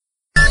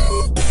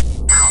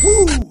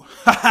Woo!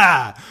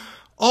 Ha-ha!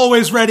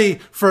 Always ready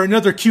for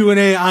another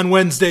Q&A on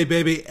Wednesday,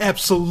 baby.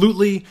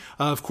 Absolutely.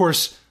 Of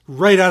course,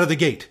 right out of the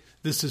gate.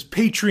 This is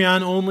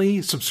Patreon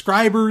only,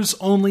 subscribers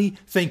only.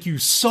 Thank you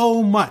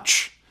so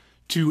much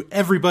to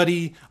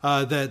everybody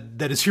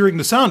that is hearing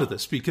the sound of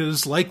this,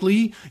 because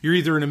likely you're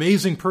either an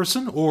amazing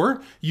person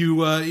or you're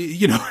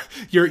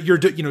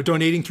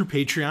donating through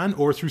Patreon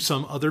or through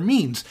some other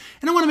means.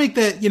 And I want to make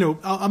that,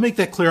 I'll make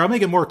that clear. I'll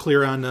make it more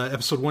clear on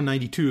episode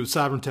 192 of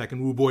Sovereign Tech, and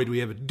woo boy, do we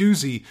have a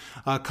doozy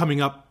coming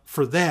up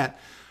for that.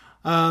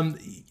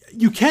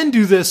 You can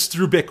do this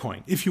through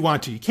Bitcoin if you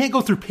want to. You can't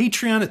go through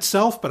Patreon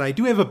itself, but I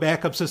do have a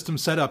backup system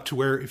set up to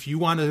where if you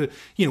want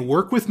to,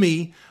 work with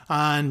me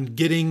on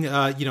getting,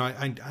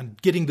 on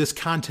getting this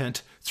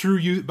content through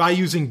you by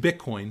using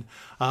Bitcoin,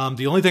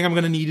 the only thing I'm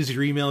going to need is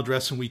your email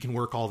address, and we can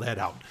work all that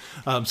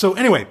out. So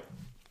anyway,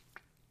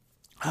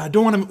 I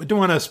don't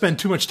want to spend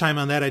too much time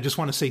on that. I just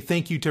want to say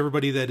thank you to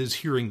everybody that is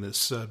hearing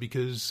this,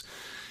 because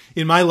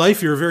in my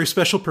life, you're a very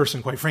special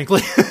person, quite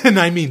frankly, and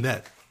I mean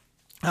that.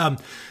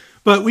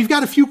 But we've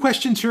got a few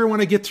questions here I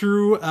want to get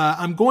through.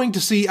 I'm going to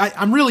see,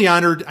 I'm really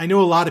honored. I know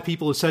a lot of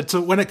people have said,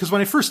 because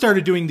when I first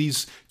started doing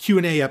these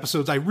Q&A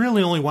episodes, I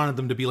really only wanted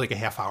them to be like a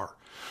half hour.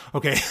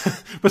 Okay.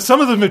 But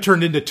some of them have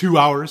turned into 2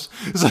 hours.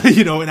 So,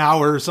 an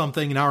hour or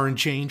something, an hour and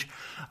change.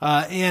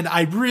 And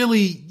I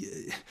really,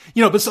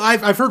 but so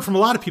I've heard from a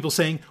lot of people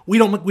saying, we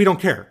don't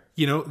care.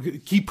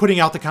 Keep putting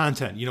out the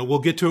content. We'll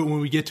get to it when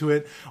we get to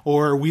it,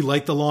 or we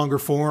like the longer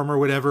form or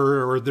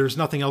whatever, or there's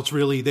nothing else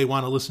really they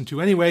want to listen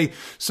to anyway.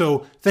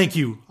 So thank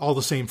you all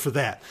the same for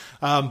that.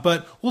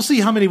 But we'll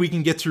see how many we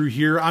can get through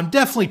here. I'm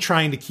definitely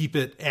trying to keep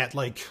it at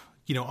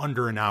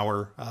under an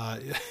hour.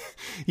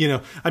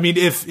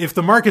 If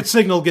the market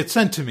signal gets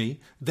sent to me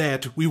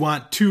that we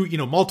want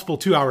multiple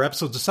 2-hour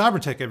episodes of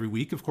Sovereign Tech every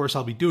week, of course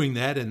I'll be doing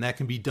that, and that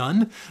can be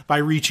done by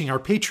reaching our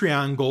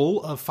Patreon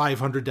goal of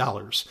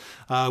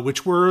 $500,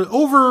 which we're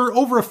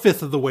over a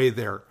fifth of the way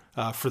there.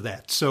 For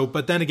that. So,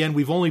 but then again,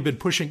 we've only been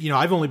pushing,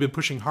 I've only been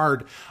pushing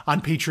hard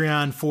on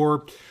Patreon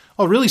for,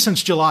 really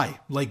since July,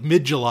 like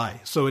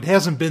mid-July. So it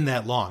hasn't been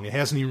that long. It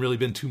hasn't even really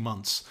been 2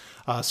 months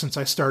since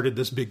I started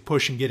this big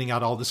push and getting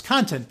out all this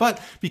content.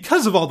 But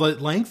because of all the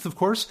length, of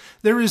course,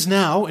 there is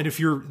now, and if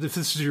you're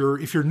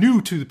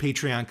new to the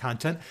Patreon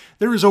content,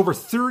 there is over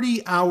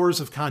 30 hours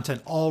of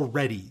content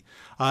already.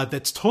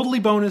 That's totally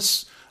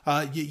bonus.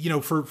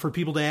 For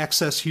people to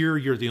access here,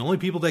 you're the only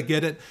people that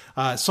get it.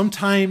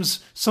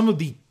 Sometimes some of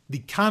the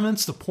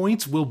comments, the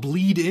points will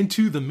bleed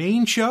into the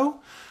main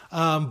show.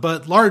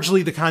 But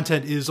largely the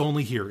content is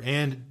only here.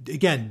 And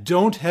again,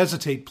 don't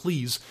hesitate,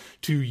 please,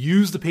 to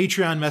use the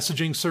Patreon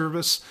messaging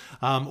service,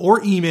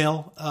 or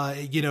email,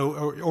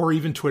 or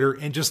even Twitter,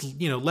 and just,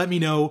 let me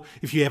know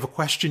if you have a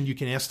question. You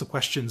can ask the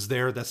questions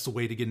there. That's the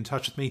way to get in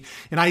touch with me.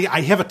 And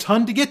I have a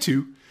ton to get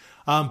to.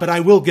 But I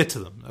will get to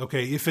them.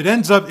 Okay. If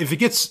it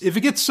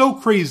gets so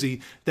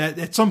crazy that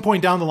at some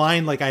point down the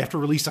line, like I have to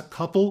release a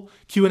couple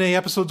Q&A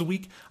episodes a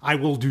week, I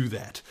will do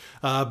that.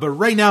 But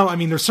right now,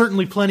 there's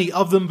certainly plenty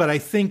of them, but I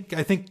think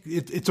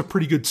it's a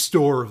pretty good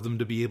store of them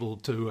to be able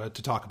to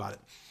talk about it.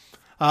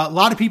 A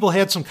lot of people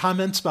had some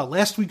comments about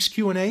last week's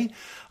Q&A,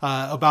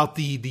 about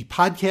the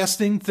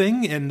podcasting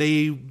thing. And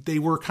they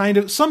were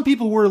some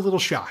people were a little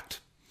shocked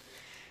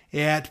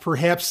at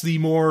perhaps the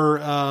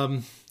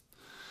more,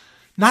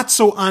 not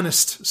so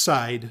honest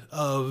side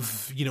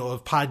of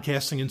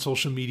podcasting and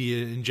social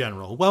media in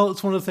general. Well,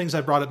 it's one of the things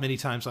I brought up many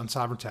times on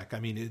Sovereign Tech.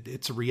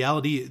 It's a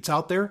reality. It's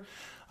out there.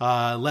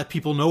 Let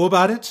people know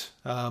about it.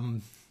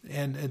 And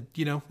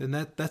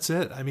that's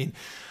it.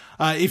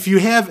 If you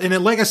have,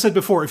 and like I said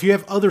before, if you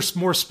have other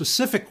more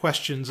specific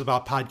questions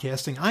about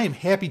podcasting, I am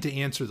happy to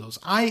answer those.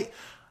 I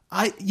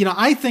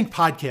think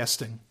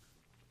podcasting,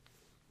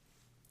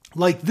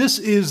 this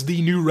is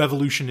the new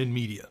revolution in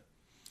media.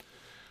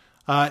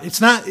 It's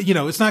not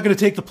going to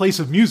take the place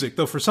of music,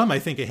 though for some, I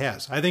think it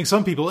has. I think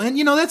some people, and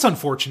that's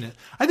unfortunate.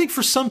 I think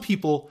for some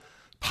people,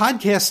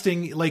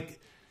 podcasting,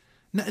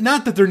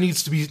 not that there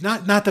needs to be,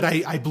 not that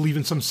I believe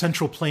in some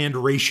central planned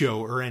ratio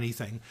or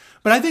anything,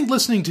 but I think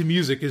listening to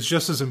music is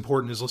just as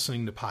important as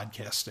listening to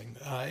podcasting.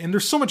 And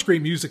there's so much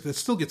great music that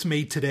still gets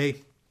made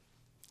today,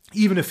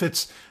 even if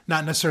it's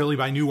not necessarily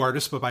by new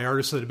artists, but by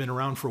artists that have been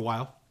around for a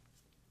while,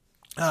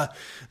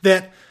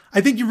 that I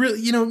think you really,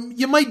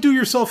 you might do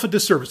yourself a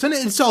disservice, and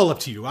it's all up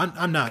to you.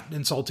 I'm not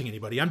insulting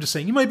anybody. I'm just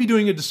saying you might be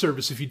doing a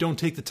disservice if you don't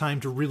take the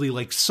time to really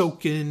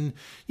soak in,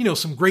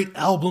 some great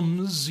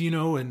albums,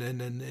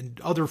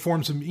 and other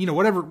forms of,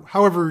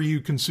 however you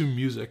consume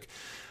music.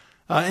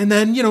 And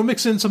then,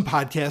 mix in some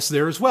podcasts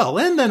there as well.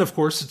 And then, of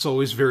course, it's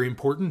always very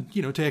important,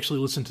 to actually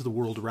listen to the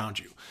world around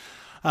you.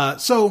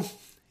 So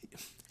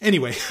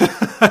anyway,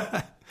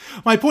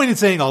 My point in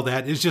saying all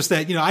that is just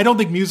that, I don't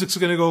think music's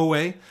going to go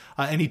away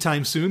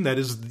anytime soon. That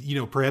is,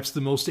 perhaps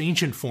the most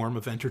ancient form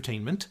of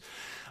entertainment.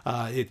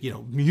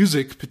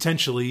 Music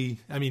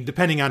potentially,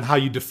 depending on how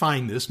you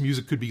define this,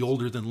 music could be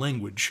older than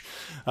language.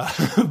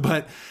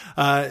 So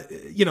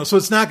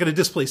it's not going to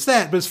displace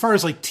that. But as far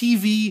as like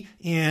TV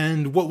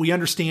and what we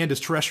understand as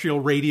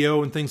terrestrial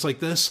radio and things like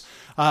this,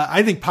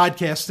 I think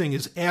podcasting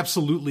is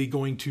absolutely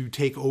going to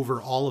take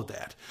over all of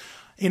that.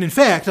 And in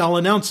fact, I'll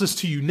announce this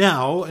to you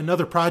now.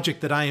 Another project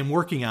that I am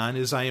working on,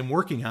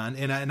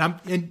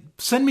 and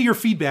send me your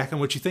feedback on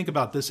what you think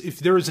about this. If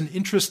there is an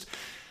interest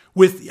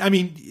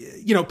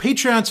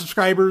Patreon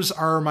subscribers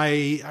are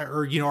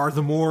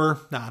the more,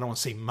 I don't want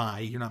to say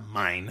you're not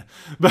mine,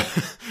 but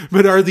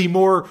are the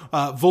more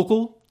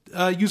vocal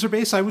user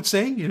base, I would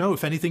say.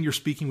 If anything, you're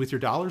speaking with your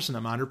dollars, and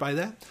I'm honored by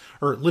that.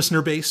 Or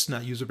listener base,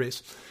 not user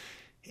base.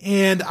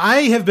 And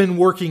I have been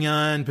working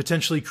on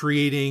potentially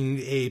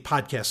creating a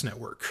podcast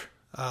network.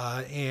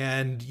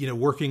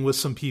 Working with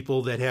some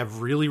people that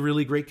have really,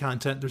 really great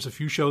content. There's a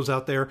few shows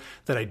out there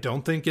that I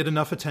don't think get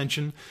enough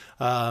attention.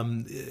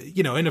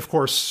 And of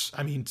course,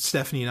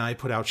 Stephanie and I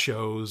put out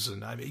shows,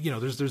 and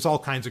there's all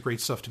kinds of great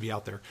stuff to be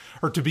out there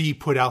or to be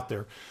put out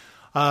there.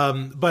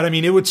 But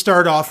it would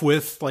start off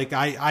with like,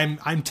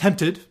 I'm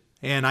tempted,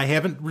 and I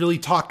haven't really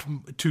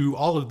talked to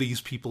all of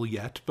these people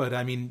yet, but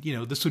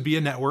this would be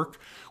a network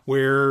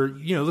where,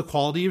 the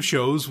quality of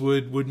shows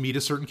would meet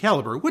a certain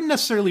caliber. It wouldn't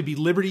necessarily be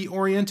Liberty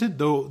oriented,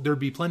 though there'd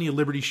be plenty of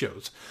Liberty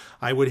shows.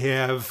 I would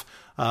have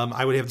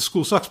the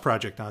School Sucks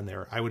Project on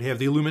there. I would have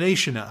the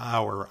Illumination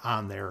Hour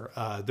on there.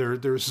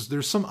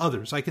 There's some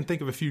others. I can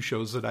think of a few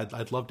shows that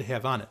I'd love to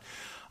have on it.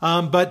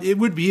 But it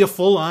would be a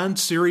full-on,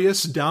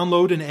 serious,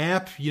 download an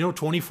app,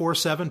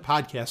 24/7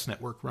 podcast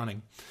network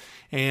running.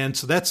 And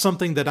so that's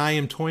something that I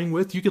am toying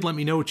with. You could let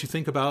me know what you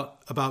think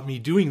about me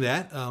doing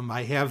that.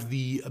 I have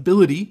the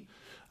ability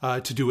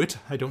to do it.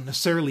 I don't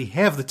necessarily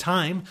have the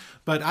time,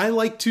 but I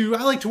like to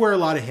wear a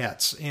lot of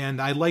hats,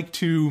 and I like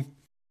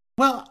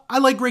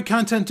great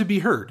content to be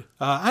heard.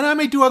 And I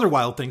might do other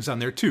wild things on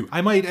there too.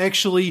 I might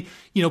actually,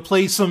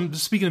 play some,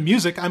 speaking of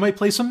music, I might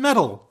play some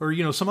metal or,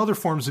 some other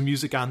forms of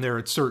music on there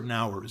at certain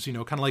hours,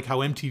 kind of like how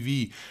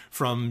MTV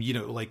from,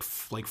 like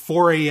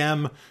 4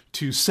 a.m.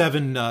 to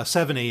 7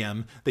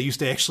 a.m. they used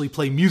to actually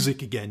play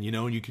music again,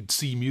 and you could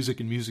see music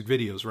in music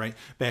videos, right?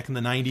 Back in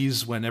the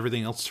 90s when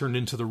everything else turned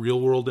into the real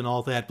world and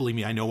all that. Believe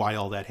me, I know why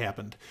all that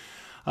happened.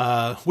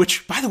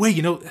 Which, by the way,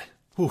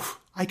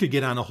 I could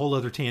get on a whole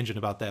other tangent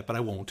about that, but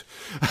I won't.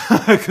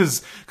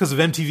 Because of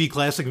MTV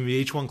Classic and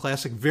VH1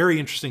 Classic.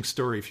 Very interesting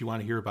story. If you want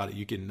to hear about it,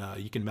 you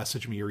can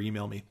message me or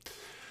email me.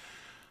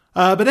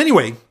 But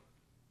anyway,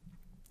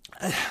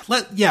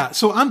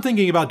 so I'm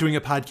thinking about doing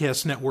a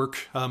podcast network.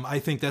 I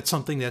think that's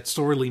something that's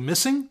sorely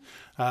missing.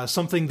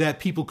 Something that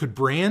people could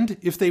brand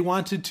if they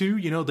wanted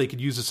to. They could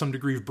use some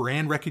degree of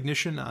brand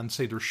recognition on,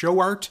 say, their show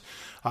art,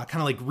 kind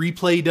of like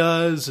Replay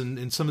does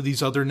and some of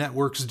these other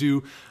networks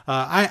do.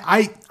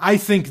 I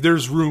think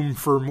there's room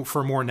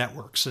for more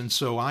networks, and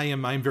so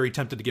I'm very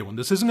tempted to get one.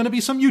 This isn't going to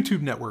be some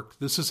YouTube network.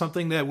 This is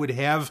something that would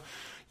have,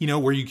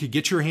 where you could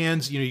get your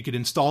hands, you could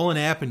install an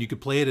app and you could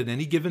play it at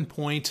any given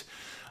point.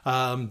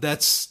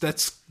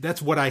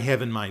 That's what I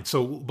have in mind.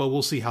 So, but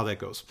we'll see how that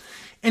goes.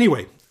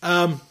 Anyway,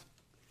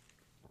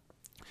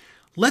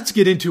 let's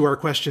get into our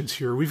questions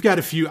here. We've got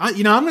a few. I'm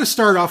going to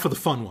start off with a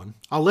fun one.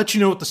 I'll let you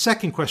know what the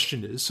second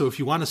question is. So if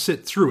you want to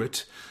sit through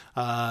it,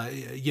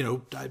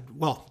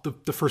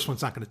 the first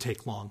one's not going to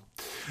take long.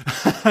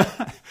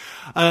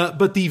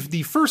 But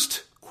the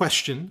first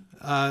question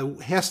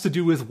has to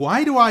do with,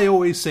 why do I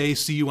always say,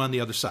 see you on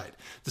the other side?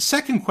 The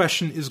second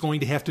question is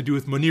going to have to do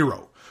with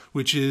Monero,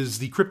 which is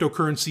the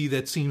cryptocurrency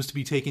that seems to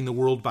be taking the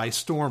world by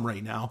storm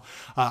right now.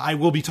 I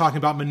will be talking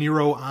about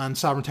Monero on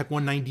Sovereign Tech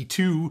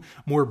 192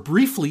 more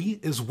briefly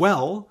as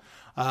well,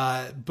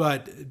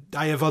 but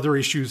I have other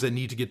issues that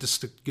need to get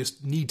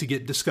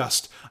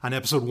discussed on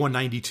episode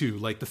 192,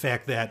 like the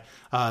fact that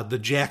the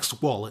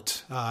Jaxx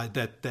wallet,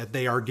 that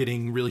they are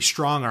getting really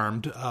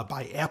strong-armed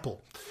by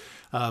Apple.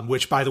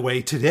 Which, by the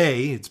way,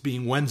 today, it's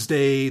being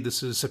Wednesday,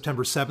 this is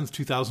September 7th,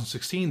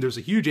 2016, there's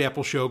a huge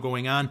Apple show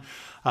going on.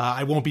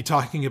 I won't be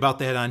talking about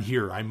that on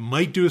here. I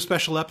might do a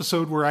special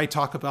episode where I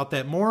talk about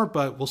that more,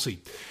 but we'll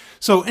see.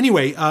 So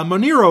anyway,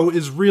 Monero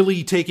is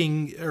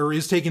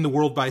taking the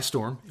world by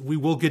storm. We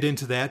will get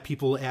into that.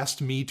 People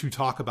asked me to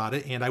talk about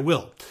it, and I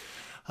will.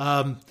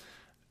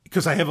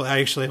 Because I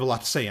actually have a lot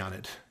to say on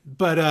it.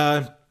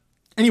 But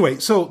anyway,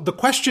 so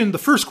the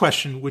first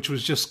question, which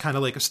was just kind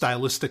of like a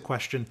stylistic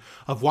question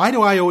of why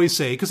do I always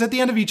say, because at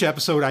the end of each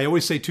episode, I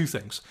always say two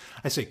things.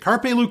 I say,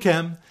 Carpe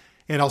Lucem,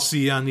 and I'll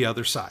see you on the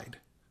other side.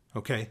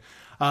 Okay.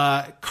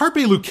 Carpe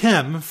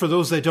Lucem, for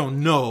those that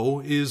don't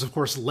know, is, of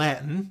course,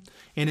 Latin,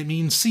 and it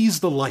means seize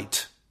the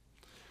light.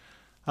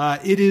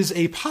 It is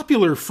a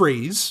popular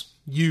phrase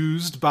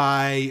used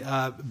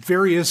by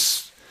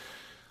various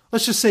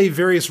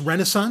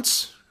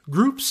Renaissance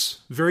groups,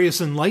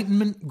 various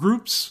Enlightenment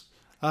groups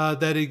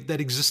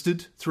that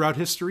existed throughout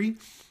history.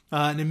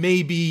 And it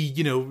may be,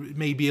 it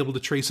may be able to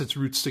trace its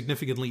roots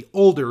significantly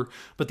older,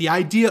 but the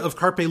idea of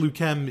carpe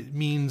lucem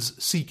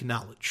means seek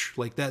knowledge.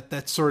 Like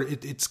that's sort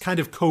of, it's kind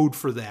of code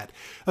for that.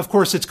 Of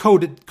course, it's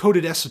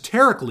coded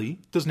esoterically.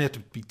 It doesn't have to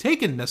be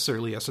taken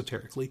necessarily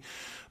esoterically,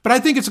 but I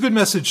think it's a good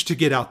message to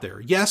get out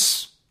there.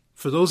 Yes,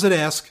 for those that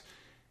ask,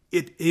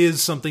 it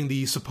is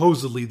something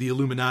supposedly the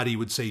Illuminati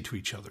would say to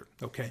each other,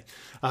 okay?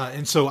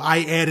 And so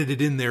I added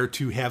it in there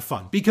to have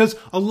fun. Because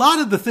a lot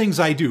of the things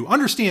I do,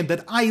 understand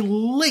that I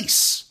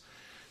lace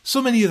so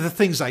many of the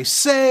things I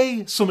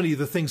say, so many of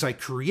the things I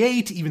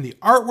create, even the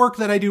artwork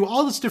that I do,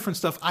 all this different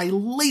stuff, I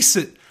lace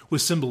it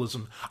with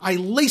symbolism. I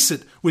lace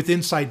it with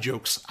inside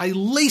jokes. I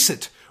lace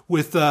it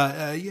with,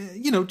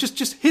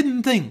 just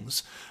hidden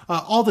things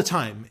all the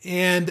time.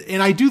 And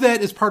I do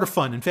that as part of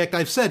fun. In fact,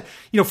 I've said,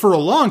 for a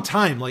long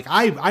time, like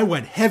I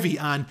went heavy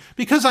on,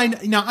 because I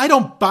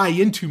don't buy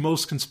into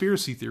most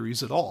conspiracy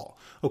theories at all.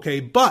 Okay.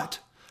 But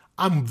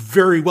I'm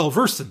very well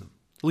versed in them.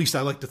 At least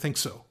I like to think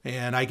so.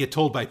 And I get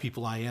told by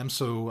people I am.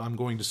 So I'm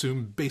going to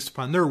assume based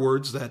upon their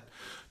words that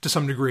to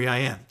some degree I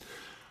am.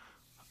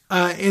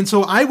 And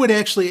so I would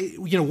actually,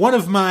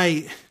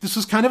 this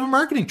was kind of a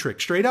marketing trick,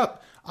 straight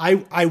up.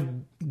 I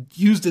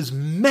used as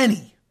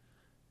many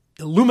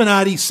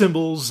Illuminati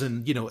symbols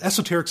and,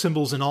 esoteric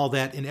symbols and all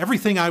that in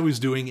everything I was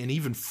doing, and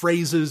even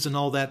phrases and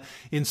all that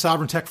in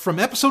Sovereign Tech from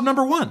episode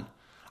number 1.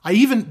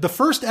 The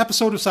first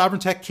episode of Sovereign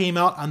Tech came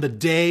out on the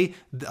day,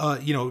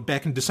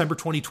 back in December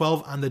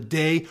 2012, on the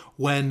day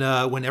when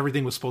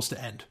everything was supposed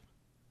to end.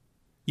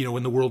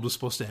 When the world was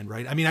supposed to end,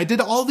 right? I mean, I did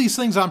all these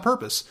things on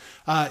purpose,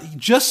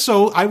 just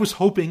so I was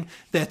hoping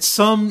that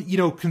some,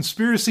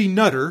 conspiracy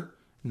nutter,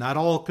 not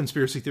all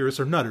conspiracy theorists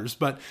are nutters,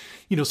 but,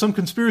 some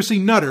conspiracy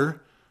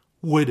nutter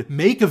would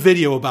make a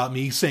video about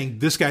me saying,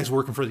 this guy's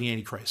working for the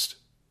Antichrist.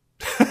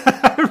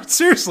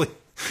 Seriously.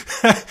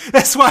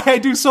 That's why I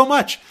do so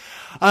much.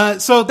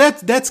 So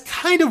that's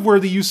kind of where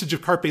the usage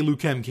of carpe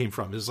lucem came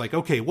from. Is like,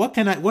 okay,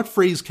 what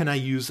phrase can I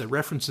use that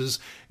references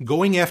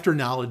going after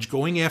knowledge,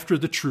 going after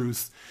the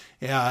truth,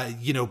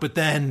 but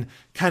then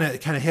kind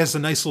of has a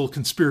nice little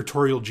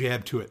conspiratorial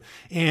jab to it.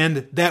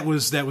 And that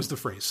was the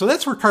phrase. So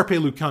that's where carpe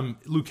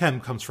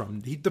lucem comes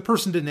from. The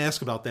person didn't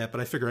ask about that,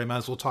 but I figure I might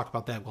as well talk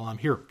about that while I'm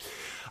here.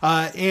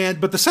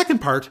 But the second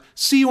part,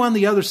 see you on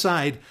the other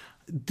side.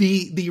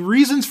 The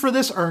reasons for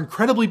this are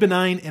incredibly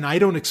benign, and I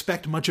don't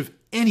expect much of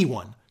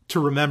anyone to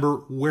remember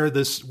where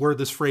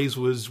this phrase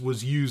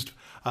was used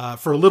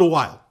for a little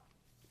while.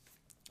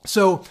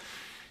 So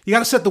you got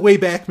to set the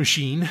Wayback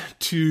Machine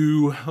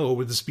to,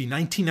 would this be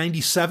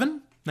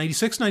 1997?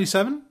 96,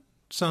 97?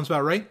 Sounds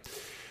about right.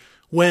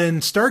 When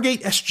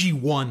Stargate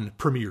SG-1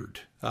 premiered.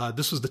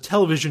 This was the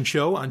television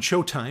show on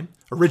Showtime,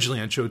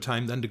 originally on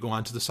Showtime, then to go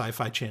on to the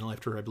Sci-Fi Channel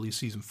after, I believe,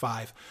 season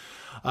 5.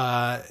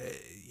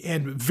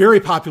 And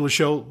very popular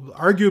show.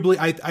 Arguably,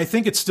 I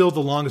think it's still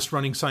the longest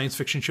running science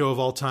fiction show of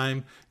all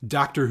time.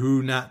 Doctor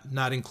Who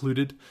not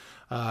included.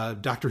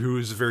 Doctor Who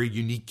is a very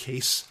unique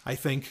case, I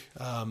think.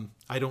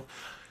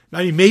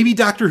 Maybe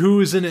Doctor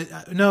Who is in it.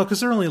 No, because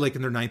they're only like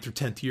in their 9th or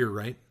 10th year,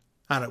 right?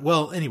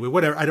 Anyway,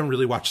 whatever. I don't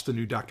really watch the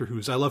new Doctor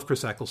Who's. I love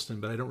Chris Eccleston,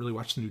 but I don't really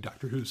watch the new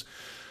Doctor Who's.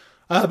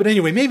 But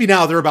anyway, maybe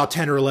now they're about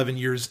 10 or 11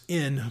 years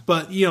in.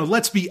 But,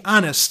 let's be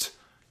honest.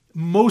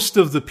 Most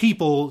of the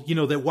people,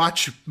 that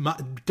watch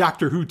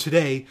Doctor Who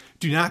today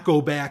do not go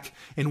back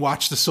and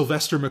watch the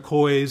Sylvester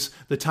McCoys,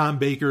 the Tom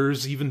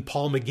Bakers, even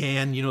Paul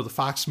McGann, the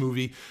Fox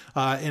movie,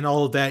 and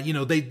all of that.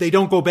 They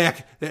don't go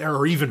back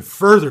or even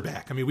further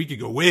back. I mean, we could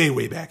go way,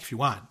 way back if you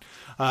want.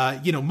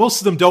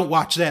 Most of them don't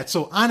watch that.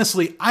 So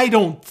honestly, I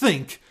don't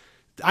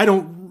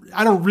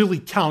really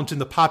count in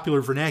the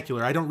popular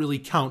vernacular. I don't really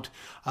count,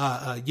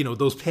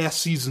 those past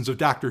seasons of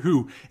Doctor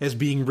Who as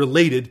being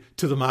related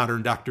to the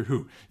modern Doctor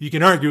Who. You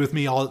can argue with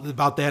me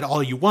about that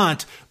all you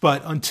want,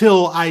 but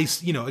until I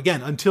see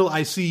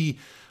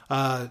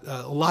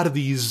a lot of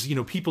these,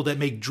 people that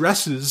make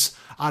dresses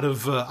out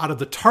of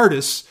the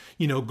TARDIS,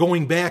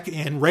 going back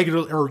and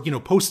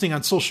posting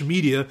on social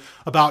media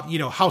about,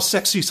 how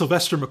sexy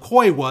Sylvester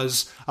McCoy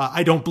was,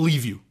 I don't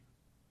believe you.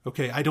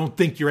 Okay, I don't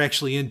think you're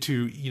actually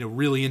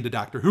really into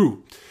Doctor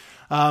Who,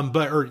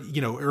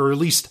 or at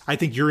least I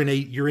think you're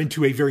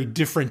into a very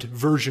different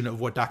version of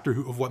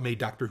what made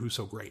Doctor Who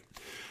so great.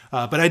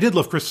 But I did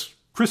love Chris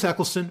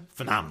Eccleston,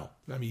 phenomenal.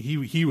 I mean,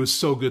 he was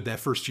so good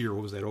that first year.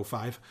 What was that?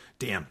 05?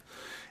 Damn.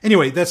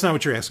 Anyway, that's not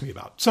what you're asking me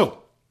about.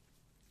 So,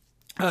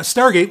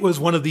 Stargate was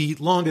one of the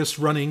longest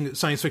running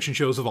science fiction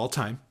shows of all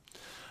time,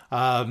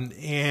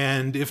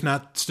 and if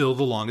not still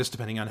the longest,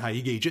 depending on how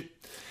you gauge it.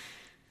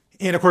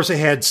 And of course, it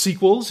had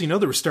sequels. There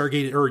were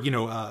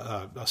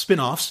Stargate,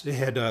 spin-offs. It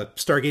had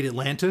Stargate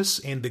Atlantis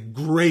and the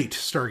great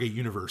Stargate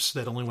Universe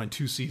that only went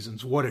 2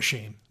 seasons. What a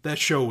shame! That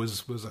show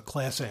was a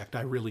class act.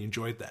 I really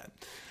enjoyed that.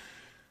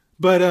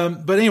 But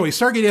anyway,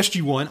 Stargate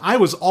SG-1, I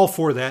was all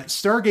for that.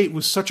 Stargate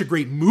was such a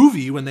great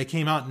movie when they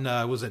came out in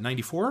was it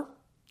 94,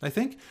 I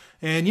think.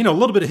 And a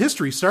little bit of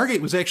history.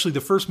 Stargate was actually the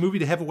first movie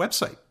to have a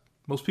website.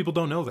 Most people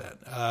don't know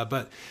that.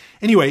 But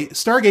anyway,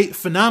 Stargate,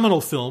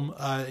 phenomenal film.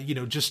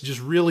 Just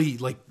really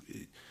like,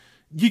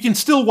 you can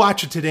still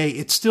watch it today.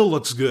 It still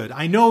looks good.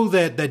 I know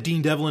that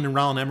Dean Devlin and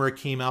Roland Emmerich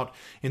came out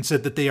and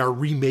said that they are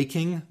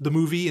remaking the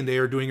movie and they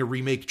are doing a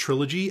remake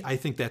trilogy. I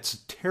think that's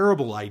a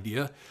terrible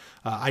idea.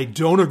 I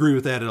don't agree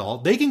with that at all.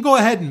 They can go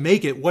ahead and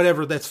make it,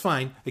 whatever, that's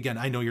fine. Again,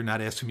 I know you're not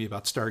asking me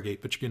about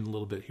Stargate, but you're getting a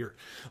little bit here,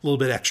 a little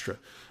bit extra.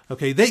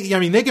 Okay, they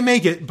can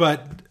make it,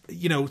 but,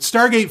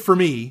 Stargate for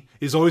me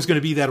is always going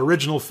to be that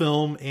original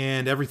film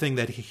and everything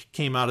that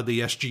came out of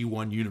the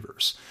SG-1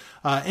 universe.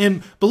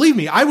 And believe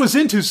me, I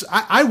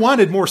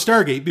wanted more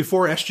Stargate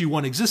before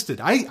SG-1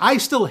 existed. I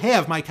still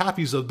have my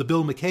copies of the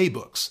Bill McKay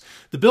books.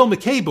 The Bill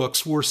McKay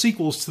books were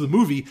sequels to the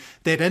movie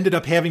that ended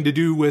up having to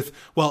do with,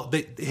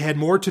 they had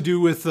more to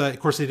do with, of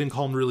course they didn't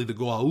call them really the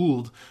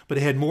Goa'uld, but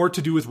it had more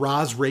to do with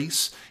Ra's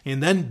race.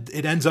 And then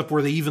it ends up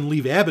where they even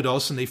leave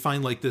Abydos and they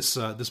find like this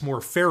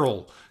more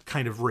feral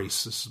kind of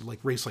race, this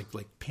race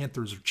like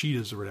panthers or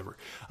cheetahs or whatever.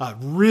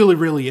 Really,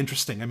 really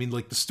interesting. I mean,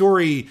 the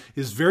story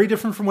is very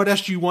different from what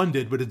SG-1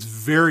 did, but it's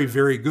very,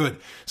 very good.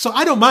 So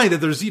I don't mind that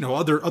there's,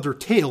 other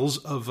tales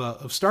of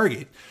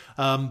Stargate.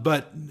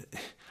 But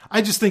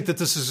I just think that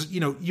this is,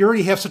 you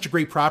already have such a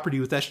great property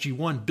with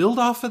SG-1. Build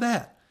off of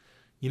that.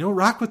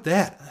 Rock with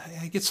that.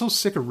 I get so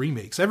sick of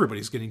remakes.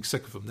 Everybody's getting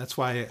sick of them. That's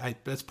why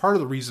that's part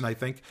of the reason I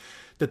think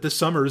that this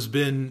summer has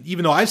been,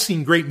 even though I've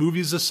seen great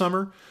movies this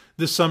summer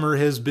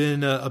has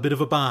been a bit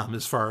of a bomb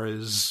as far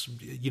as,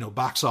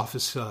 box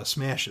office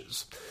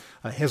smashes.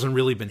 Hasn't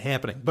really been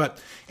happening.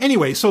 But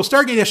anyway, so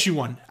Stargate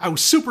SG-1, I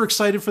was super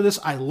excited for this.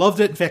 I loved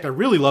it. In fact, I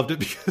really loved it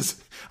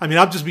because,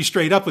 I'll just be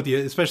straight up with you,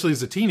 especially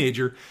as a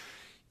teenager,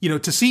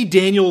 to see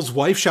Daniel's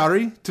wife,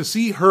 Sha're, to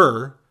see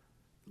her,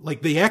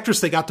 the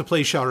actress they got to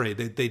play Sha're,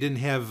 they didn't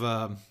have...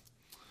 oh,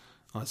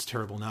 that's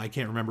terrible. Now I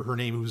can't remember her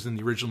name, who was in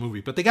the original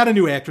movie, but they got a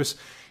new actress.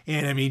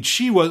 And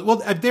she was,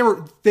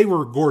 they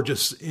were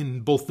gorgeous in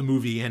both the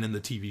movie and in the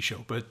TV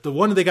show, but the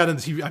one that they got in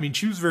the TV,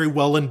 she was very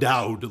well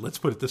endowed, let's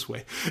put it this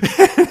way.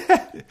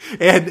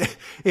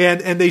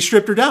 and they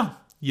stripped her down,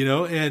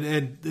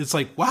 and it's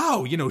like,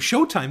 wow,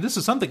 Showtime, this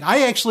is something.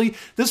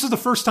 This is the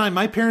first time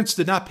my parents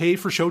did not pay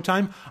for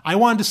Showtime. I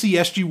wanted to see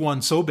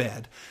SG-1 so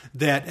bad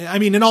that,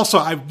 and also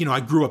I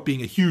grew up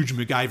being a huge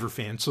MacGyver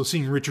fan. So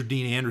seeing Richard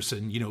Dean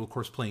Anderson, of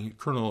course, playing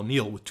Colonel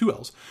O'Neill with 2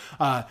 L's,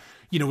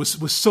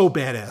 was so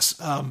badass.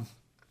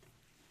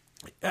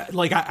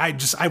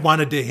 I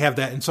wanted to have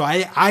that. And so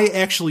I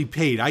actually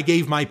paid, I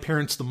gave my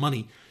parents the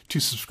money to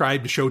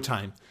subscribe to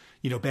Showtime,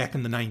 back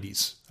in the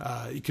 90s,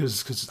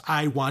 because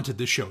I wanted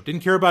this show.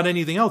 Didn't care about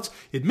anything else.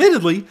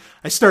 Admittedly,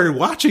 I started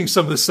watching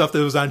some of the stuff that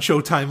was on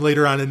Showtime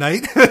later on at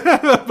night,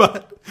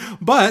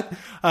 but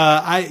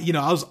I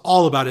was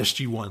all about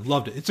SG-1.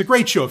 Loved it. It's a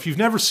great show. If you've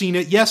never seen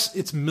it, yes,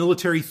 it's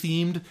military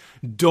themed.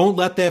 Don't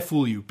let that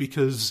fool you,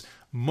 because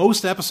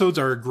most episodes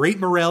are a great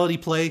morality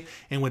play,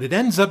 and when it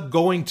ends up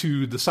going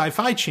to the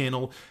Sci-Fi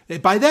Channel,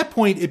 by that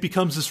point it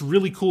becomes this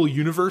really cool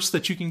universe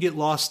that you can get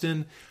lost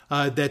in.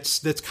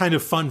 That's kind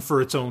of fun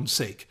for its own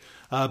sake.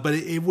 But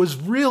it was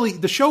really,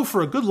 the show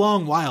for a good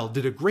long while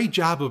did a great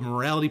job of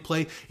morality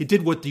play. It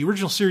did what the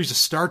original series of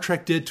Star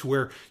Trek did, to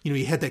where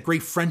you had that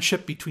great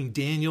friendship between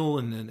Daniel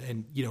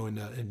and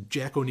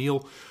Jack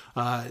O'Neill.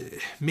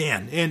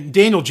 And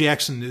Daniel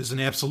Jackson is an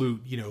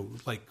absolute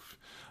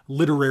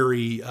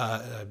literary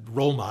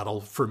role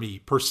model for me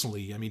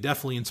personally.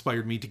 Definitely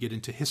inspired me to get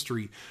into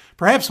history,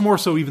 perhaps more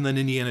so even than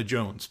Indiana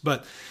Jones.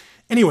 But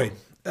anyway,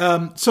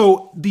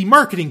 so the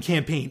marketing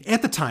campaign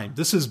at the time,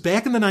 this is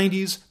back in the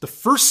 90s, the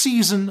first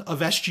season of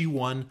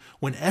SG-1,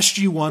 when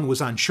SG-1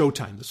 was on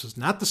Showtime. This was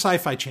not the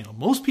Sci-Fi Channel.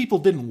 Most people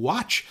didn't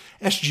watch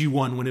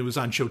SG-1 when it was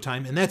on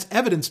Showtime, and that's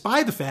evidenced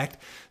by the fact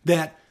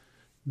that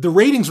the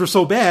ratings were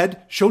so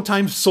bad,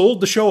 Showtime sold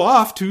the show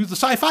off to the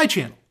Sci-Fi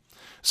Channel.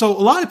 So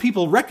a lot of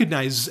people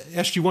recognize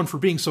SG-1 for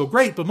being so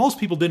great, but most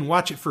people didn't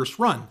watch it first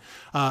run.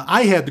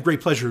 I had the great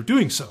pleasure of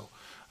doing so.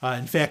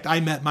 In fact, I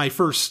met my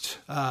first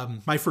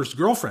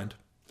girlfriend.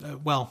 I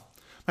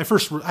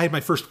had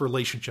my first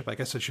relationship. I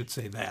guess I should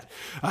say that.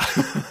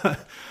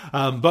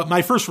 But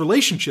my first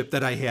relationship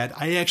that I had,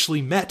 I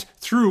actually met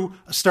through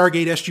a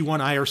Stargate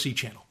SG-1 IRC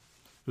channel.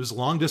 It was a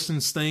long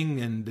distance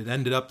thing, and it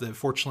ended up that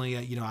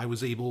fortunately, I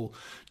was able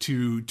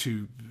to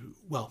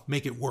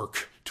make it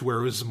work to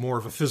where it was more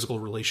of a physical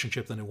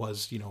relationship than it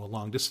was, a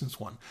long distance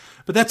one.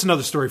 But that's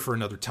another story for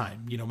another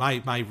time.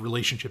 My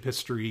relationship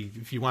history,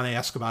 if you want to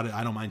ask about it,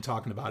 I don't mind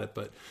talking about it.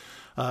 But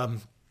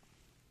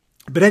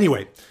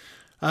anyway,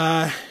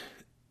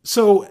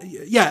 so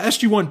yeah,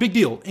 SG-1, big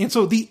deal. And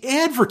so the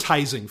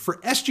advertising for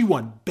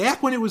SG-1,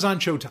 back when it was on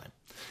Showtime,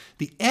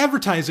 the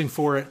advertising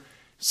for it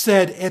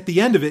said at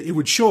the end of it, it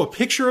would show a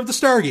picture of the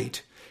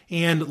Stargate,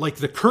 and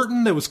the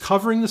curtain that was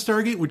covering the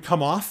Stargate would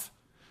come off.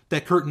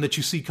 That curtain that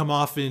you see come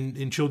off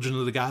in Children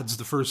of the Gods,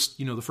 the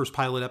first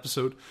pilot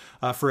episode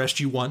for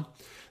SG-1,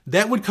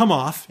 that would come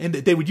off, and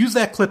they would use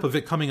that clip of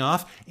it coming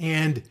off,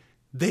 and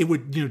they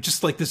would,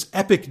 just like this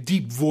epic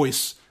deep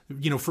voice,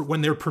 for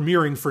when they're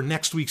premiering for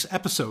next week's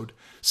episode,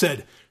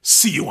 said,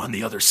 "See you on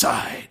the other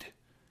side."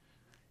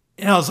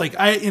 And I was like,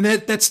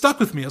 that stuck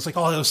with me. I was like,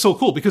 oh, that was so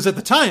cool. Because at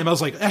the time I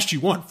was like,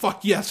 SG1,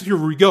 fuck yes, here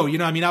we go. You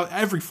know, I mean,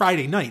 every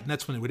Friday night, and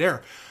that's when it would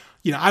air.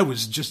 You know, I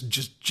was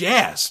just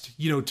jazzed,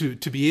 you know,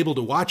 to be able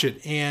to watch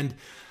it. And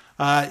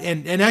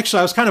actually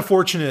I was kind of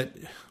fortunate.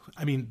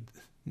 I mean,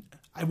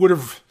 I would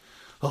have,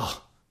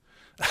 all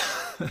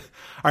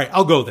right,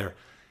 I'll go there.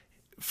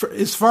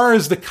 As far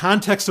as the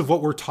context of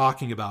what we're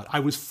talking about,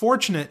 I was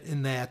fortunate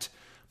in that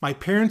my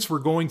parents were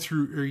going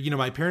through, or, you know,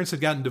 my parents had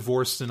gotten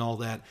divorced and all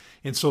that.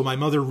 And so my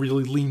mother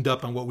really leaned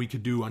up on what we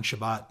could do on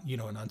Shabbat, you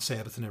know, and on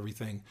Sabbath and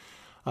everything.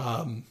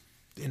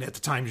 And at the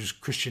time, just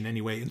Christian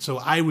anyway. And so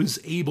I was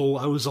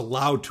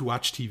allowed to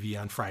watch TV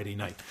on Friday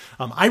night.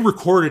 I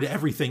recorded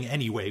everything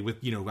anyway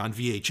with, you know, on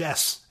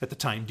VHS at the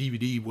time.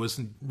 DVD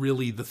wasn't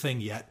really the thing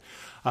yet.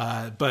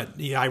 But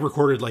yeah, I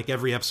recorded like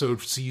every episode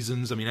for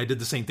seasons. I mean, I did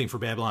the same thing for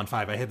Babylon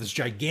 5. I had this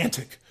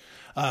gigantic,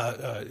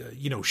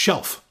 you know,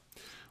 shelf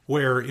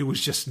where it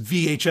was just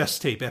VHS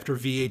tape after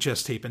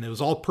VHS tape, and it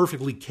was all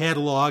perfectly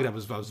cataloged. I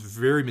was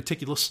very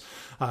meticulous,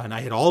 and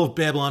I had all of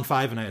Babylon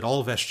 5, and I had all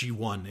of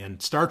SG1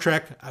 and Star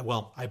Trek.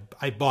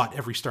 I bought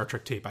every Star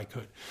Trek tape I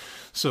could.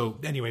 So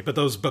anyway, but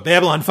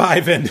Babylon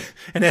 5 and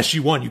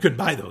SG1, you couldn't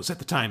buy those at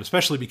the time,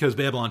 especially because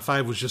Babylon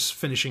 5 was just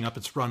finishing up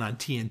its run on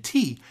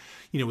TNT,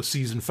 you know, with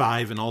season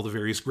 5 and all the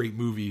various great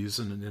movies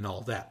and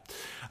all that.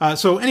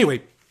 So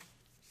anyway,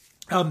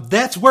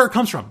 that's where it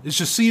comes from. It's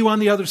just see you on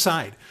the other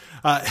side.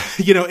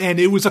 You know, and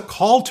it was a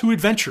call to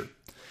adventure.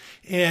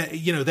 And,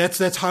 you know,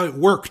 that's how it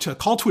worked. A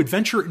call to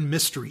adventure and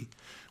mystery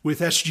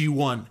with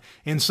SG1.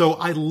 And so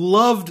I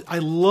loved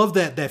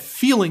that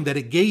feeling that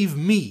it gave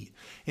me.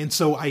 And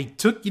so I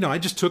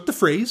just took the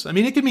phrase. I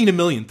mean, it could mean a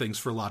million things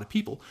for a lot of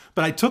people,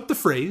 but I took the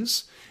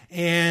phrase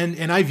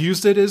and I've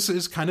used it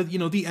as kind of, you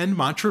know, the end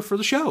mantra for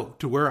the show,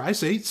 to where I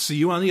say, see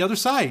you on the other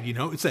side. You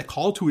know, it's that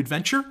call to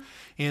adventure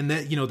and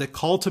that, you know, that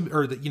call to,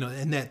 or that, you know,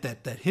 and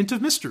that hint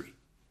of mystery.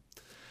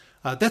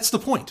 That's the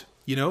point,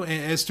 you know,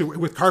 as to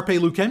with Carpe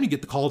Lucem, you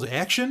get the call to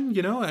action,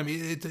 you know, I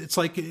mean, it's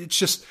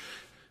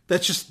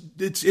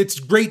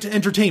great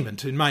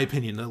entertainment, in my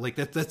opinion. Like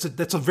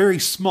that's a very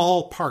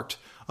small part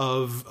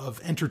of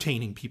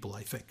entertaining people,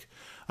 I think.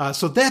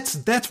 So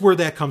that's where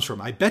that comes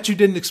from. I bet you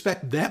didn't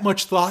expect that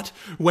much thought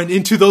went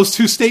into those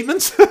two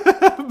statements,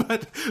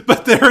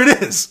 but there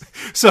it is.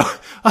 So,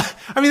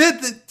 I mean,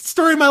 that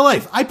story of my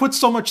life. I put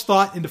so much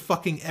thought into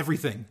fucking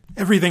everything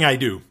I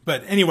do.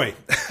 But anyway,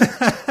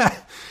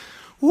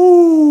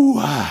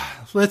 ooh,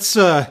 let's,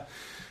 boy,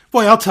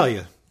 I'll tell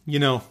you, you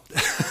know,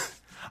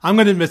 I'm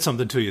going to admit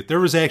something to you. There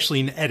was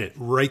actually an edit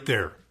right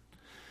there,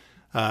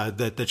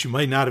 that you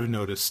might not have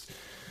noticed,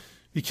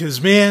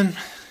 because, man,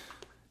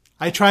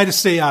 I try to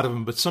stay out of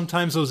them, but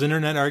sometimes those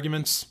internet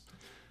arguments,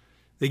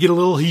 they get a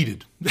little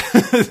heated.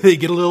 They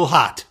get a little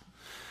hot.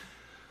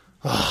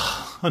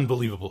 Oh,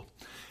 unbelievable.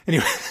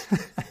 Anyway,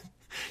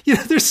 you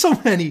know, there's so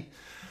many,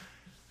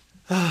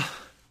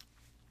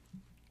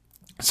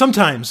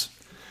 sometimes,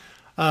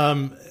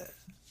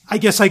 I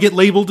guess I get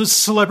labeled as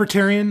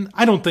celebritarian.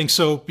 I don't think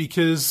so,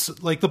 because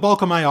like the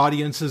bulk of my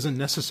audience isn't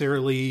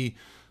necessarily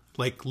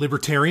like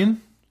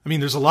libertarian. I mean,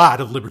 there's a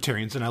lot of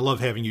libertarians, and I love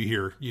having you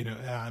here. You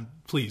know,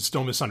 please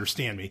don't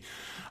misunderstand me.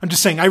 I'm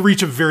just saying I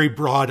reach a very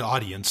broad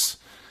audience.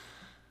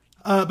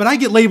 But I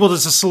get labeled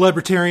as a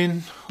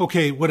celebritarian.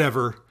 Okay,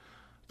 whatever.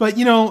 But,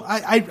 you know,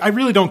 I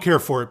really don't care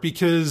for it,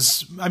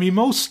 because, I mean,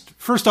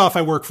 first off,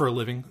 I work for a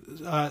living.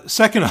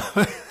 Second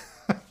off,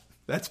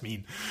 that's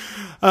mean.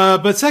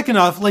 But second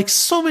off, like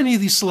so many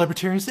of these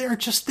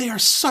celebritarians, they are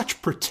such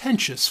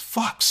pretentious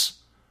fucks.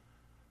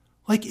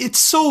 Like, it's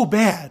so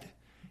bad.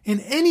 And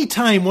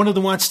anytime one of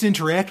them wants to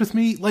interact with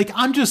me, like,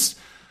 I'm just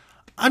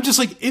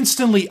like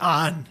instantly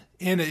on.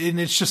 And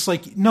it's just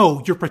like,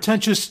 no, you're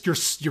pretentious.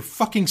 You're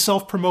fucking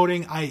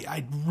self-promoting.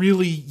 I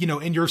really, you know,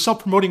 and you're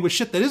self-promoting with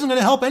shit that isn't going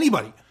to help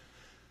anybody.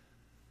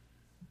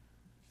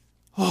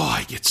 Oh,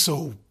 I get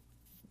so,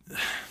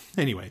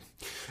 anyway.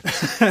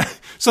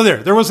 So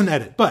there was an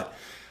edit, but,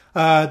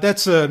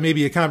 that's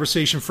maybe a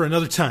conversation for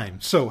another time.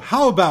 So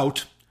how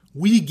about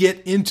we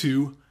get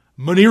into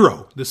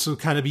Monero? This will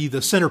kind of be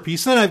the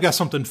centerpiece. Then I've got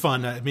something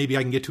fun. Maybe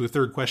I can get to a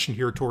third question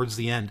here towards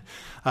the end.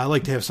 I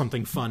like to have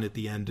something fun at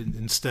the end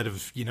instead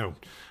of, you know,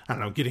 I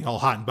don't know, getting all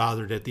hot and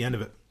bothered at the end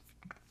of it.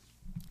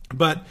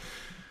 But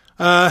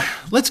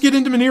let's get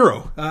into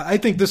Monero. I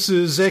think this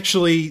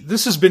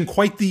has been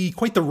quite the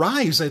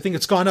rise. I think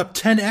it's gone up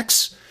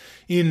 10x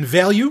in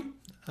value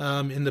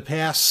in the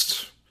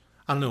past,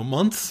 I don't know,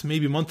 month,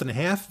 maybe a month and a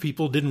half.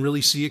 People didn't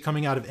really see it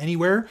coming out of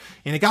anywhere,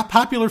 and it got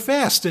popular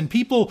fast. And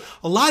people,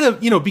 a lot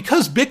of, you know,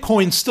 because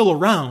Bitcoin's still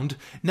around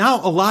now,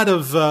 a lot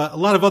of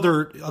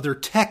other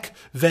tech,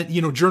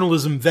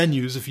 journalism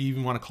venues, if you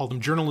even want to call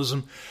them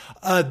journalism,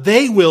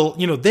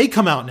 they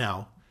come out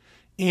now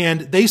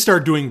and they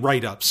start doing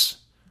write-ups,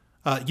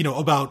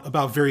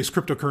 about various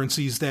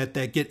cryptocurrencies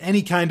that get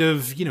any kind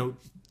of,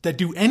 that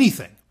do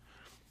anything.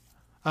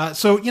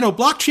 So,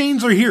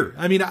 blockchains are here.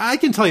 I mean, I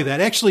can tell you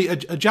that. Actually, a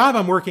job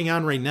I'm working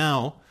on right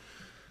now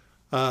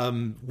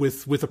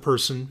with a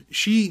person,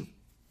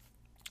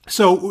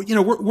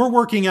 we're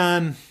working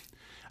on,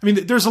 I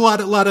mean, there's a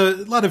lot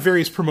of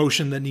various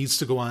promotion that needs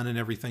to go on and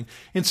everything.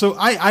 And so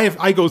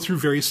I go through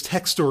various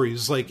tech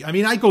stories. Like, I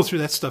mean, I go through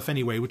that stuff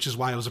anyway, which is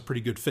why I was a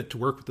pretty good fit to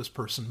work with this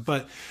person.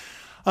 But,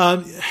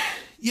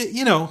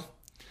 you know,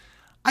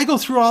 I go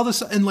through all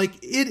this and like,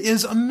 it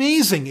is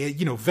amazing.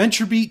 You know,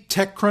 VentureBeat,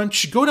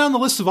 TechCrunch, go down the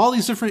list of all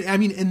these different, I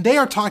mean, and they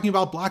are talking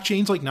about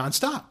blockchains like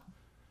nonstop.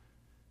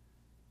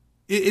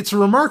 It's a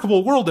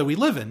remarkable world that we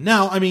live in.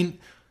 Now, I mean,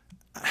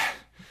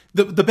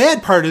 the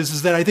bad part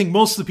is that I think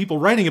most of the people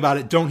writing about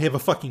it don't have a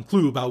fucking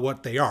clue about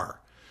what they are.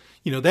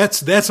 You know,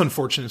 that's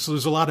unfortunate. So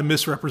there's a lot of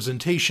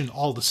misrepresentation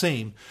all the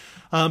same.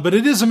 But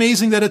it is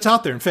amazing that it's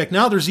out there. In fact,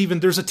 now there's a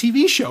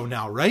TV show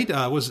now, right?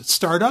 Was it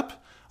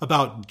Startup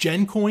about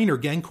Gencoin or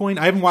Gencoin?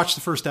 I haven't watched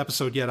the first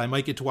episode yet. I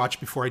might get to watch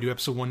before I do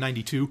episode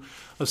 192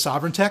 of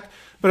Sovereign Tech.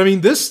 But I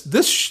mean, this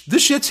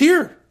shit's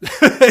here,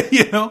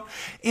 you know?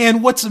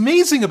 And what's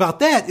amazing about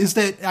that is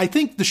that I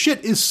think the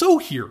shit is so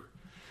here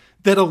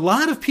that a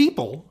lot of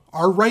people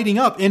are writing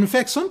up, and in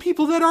fact, some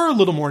people that are a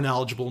little more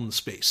knowledgeable in the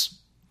space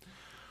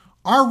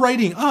are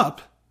writing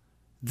up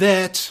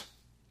that,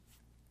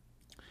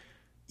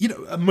 you know,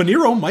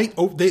 Monero might,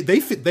 they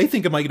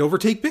think it might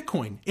overtake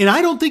Bitcoin. And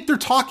I don't think they're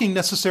talking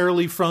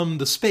necessarily from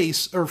the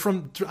space or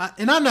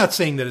and I'm not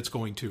saying that it's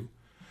going to,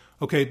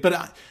 okay,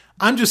 but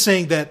I'm just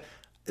saying that,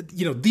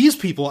 you know, these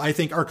people I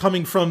think are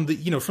coming from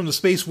from the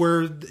space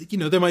where, you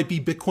know, there might be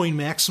Bitcoin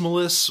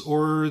maximalists,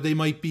 or they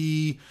might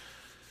be,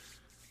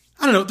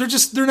 I don't know.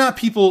 They're not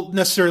people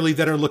necessarily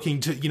that are looking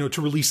to, you know,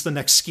 to release the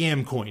next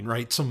scam coin,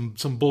 right? Some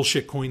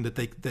bullshit coin that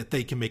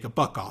they can make a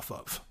buck off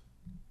of.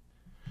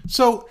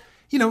 So,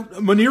 you know,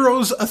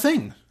 Monero's a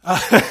thing.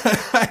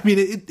 I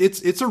mean,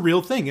 it's a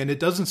real thing, and it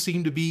doesn't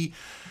seem to be.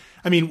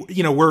 I mean,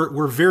 you know,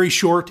 we're very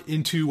short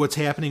into what's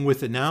happening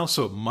with it now,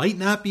 so it might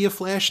not be a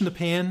flash in the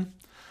pan.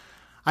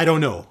 I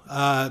don't know,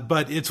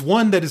 but it's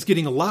one that is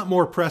getting a lot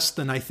more press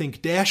than I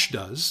think Dash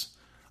does.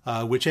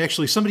 Which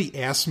actually somebody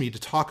asked me to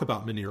talk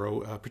about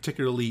Monero,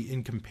 particularly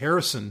in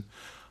comparison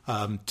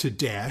to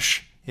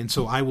Dash, and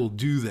so I will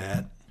do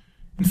that.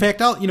 In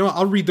fact,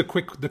 I'll read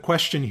the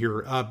question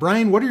here.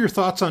 Brian, what are your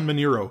thoughts on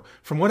Monero?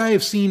 From what I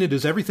have seen, it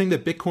is everything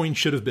that Bitcoin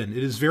should have been.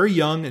 It is very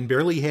young and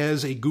barely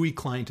has a GUI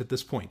client at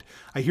this point.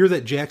 I hear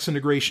that Jax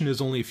integration is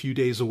only a few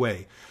days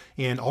away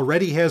and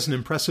already has an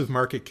impressive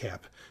market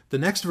cap. The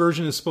next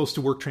version is supposed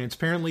to work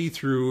transparently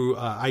through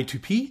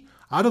I2P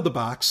out of the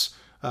box,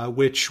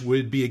 which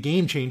would be a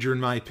game changer in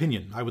my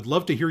opinion. I would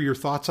love to hear your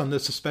thoughts on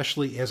this,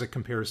 especially as it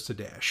compares to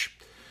Dash.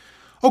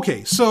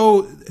 Okay,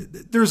 so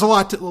there's a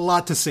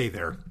lot to say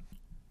there.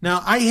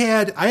 Now,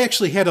 I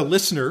actually had a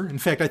listener. In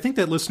fact, I think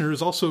that listener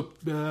is also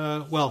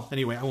well.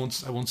 Anyway, I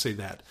won't say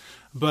that.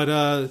 But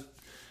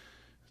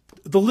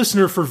the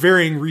listener, for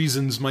varying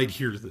reasons, might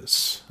hear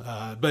this.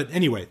 But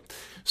anyway,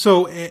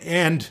 so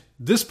and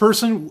this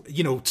person,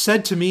 you know,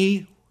 said to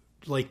me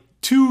like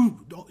a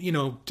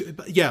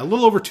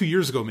little over 2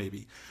 years ago,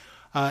 maybe,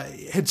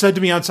 had said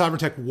to me on Sovereign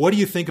Tech, "What do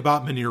you think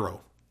about Monero?"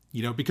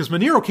 You know, because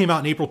Monero came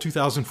out in April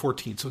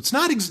 2014, so it's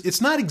not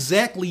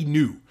exactly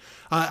new.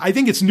 I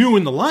think it's new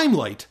in the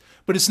limelight,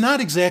 but it's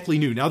not exactly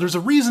new. Now, there's a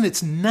reason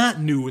it's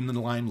not new in the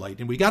limelight,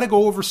 and we got to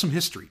go over some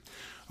history,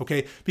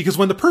 okay? Because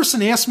when the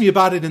person asked me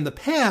about it in the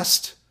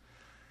past,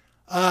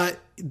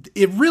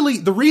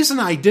 the reason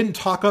I didn't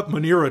talk up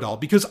Monero at all,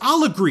 because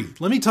I'll agree.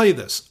 Let me tell you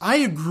this: I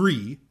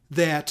agree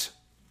that.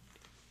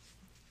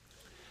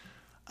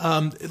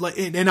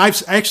 And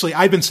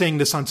I've been saying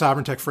this on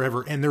Sovereign Tech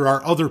forever, and there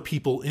are other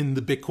people in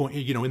the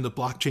Bitcoin, you know, in the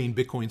blockchain,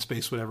 Bitcoin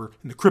space, whatever,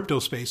 in the crypto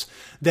space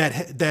that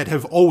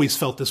have always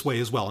felt this way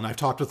as well. And I've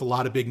talked with a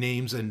lot of big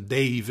names, and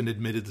they even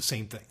admitted the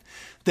same thing,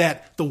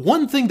 that the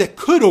one thing that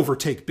could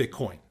overtake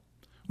Bitcoin,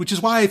 which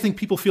is why I think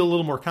people feel a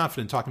little more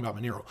confident talking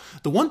about Monero,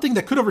 the one thing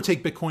that could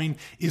overtake Bitcoin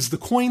is the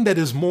coin that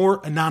is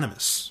more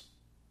anonymous.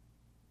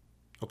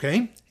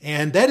 Okay?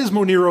 And that is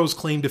Monero's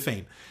claim to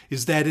fame,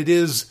 is that it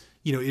is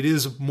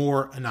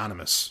more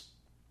anonymous.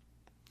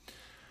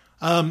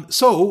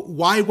 So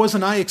why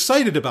wasn't I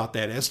excited about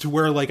that? As to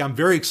where, like, I'm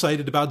very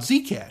excited about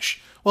Zcash.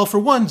 Well, for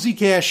one,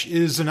 Zcash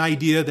is an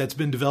idea that's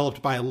been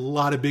developed by a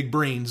lot of big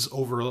brains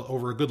over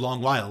a good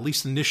long while. At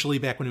least initially,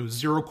 back when it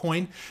was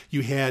Zerocoin,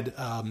 you had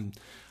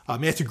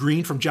Matthew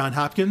Green from Johns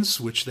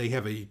Hopkins, which they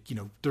have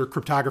their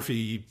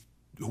cryptography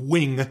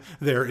wing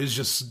there is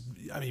just,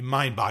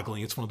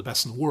 mind-boggling. It's one of the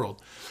best in the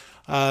world.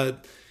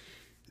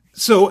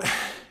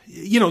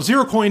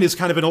 Zerocoin is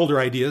kind of an older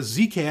idea.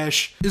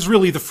 Zcash is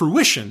really the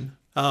fruition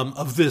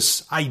of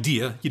this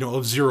idea,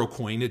 of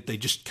Zerocoin. They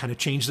just kind of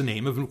changed the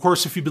name. Of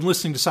course, if you've been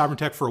listening to Sovereign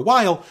Tech for a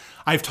while,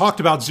 I've talked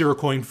about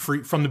Zerocoin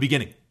from the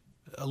beginning.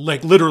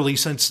 Like literally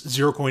since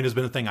Zerocoin has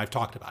been a thing, I've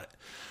talked about it.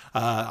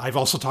 I've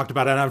also talked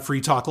about it on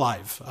Free Talk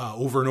Live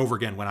over and over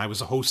again when I was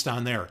a host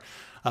on there.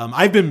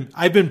 I've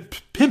been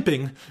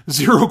pimping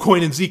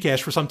Zerocoin and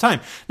Zcash for some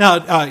time.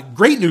 Now,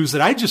 great news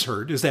that I just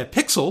heard is that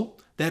Pixel,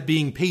 that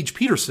being Paige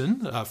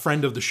Peterson, a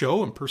friend of the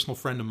show and personal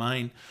friend of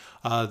mine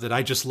that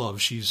I just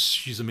love.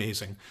 She's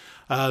amazing.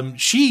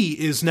 She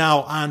is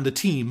now on the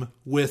team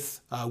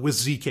with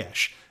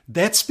Zcash.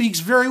 That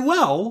speaks very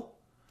well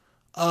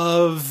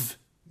of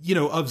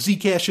of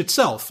Zcash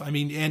itself. I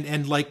mean,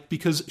 and like,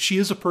 because she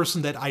is a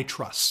person that I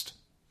trust,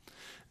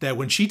 that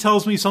when she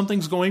tells me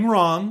something's going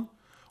wrong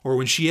or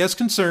when she has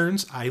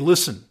concerns, I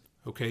listen.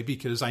 Okay,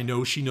 because I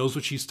know she knows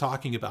what she's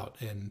talking about.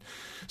 And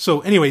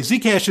so anyway,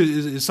 Zcash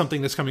is something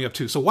that's coming up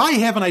too. So why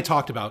haven't I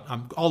talked about,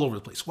 I'm all over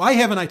the place. Why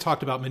haven't I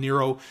talked about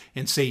Monero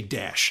and say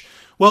Dash?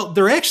 Well,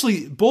 they're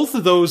actually, both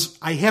of those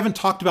I haven't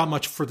talked about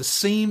much for the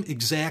same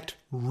exact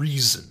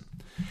reason.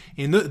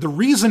 And the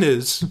reason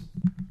is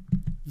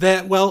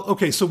that, well,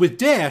 okay, so with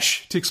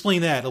Dash, to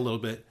explain that a little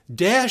bit,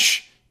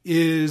 Dash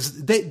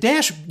used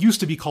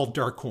to be called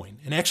Darkcoin,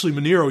 and actually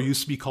Monero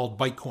used to be called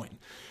Bytecoin.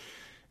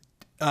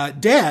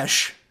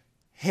 Dash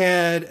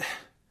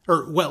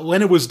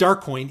when it was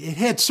Darkcoin, it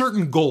had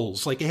certain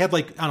goals. Like it had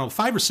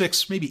 5 or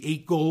 6, maybe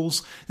 8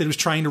 goals that it was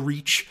trying to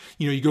reach.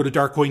 You go to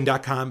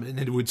darkcoin.com and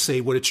it would say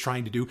what it's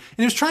trying to do. And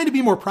it was trying to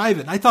be more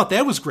private. And I thought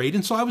that was great.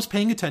 And so I was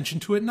paying attention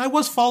to it and I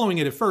was following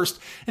it at first.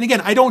 And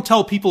again, I don't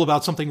tell people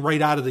about something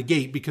right out of the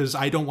gate because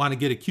I don't want to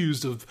get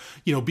accused of,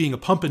 being a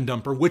pump and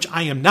dumper, which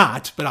I am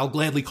not, but I'll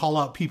gladly call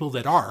out people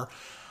that are.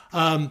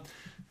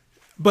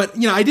 But,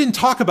 I didn't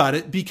talk about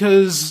it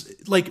because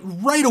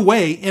right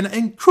away,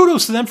 and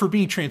kudos to them for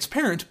being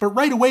transparent, but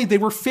right away they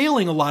were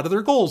failing a lot of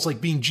their goals,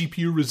 like being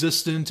GPU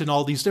resistant and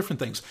all these different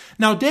things.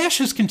 Now, Dash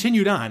has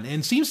continued on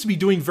and seems to be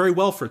doing very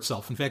well for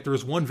itself. In fact, there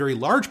was one very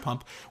large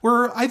pump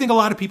where I think a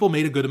lot of people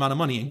made a good amount of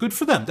money, and good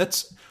for them.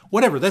 That's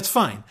whatever, that's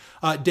fine.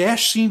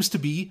 Dash seems to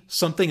be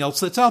something else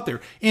that's out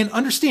there. And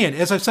understand,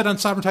 as I've said on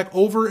Sovereign Tech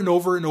over and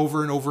over and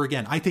over and over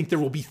again, I think there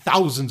will be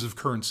thousands of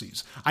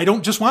currencies. I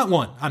don't just want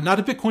one. I'm not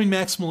a Bitcoin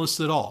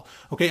maximalist at all.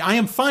 Okay, I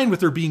am fine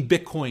with there being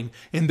Bitcoin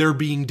and there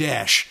being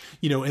Dash,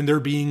 and there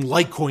being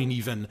Litecoin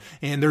even,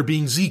 and there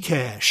being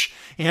Zcash.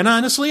 And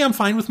honestly, I'm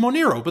fine with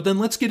Monero. But then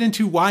let's get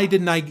into why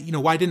didn't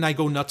I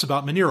go nuts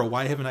about Monero?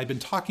 Why haven't I been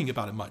talking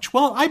about it much?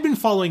 Well, I've been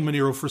following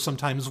Monero for some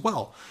time as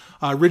well.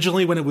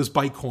 Originally when it was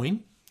Bytecoin.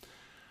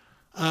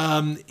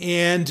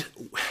 And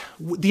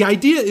the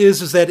idea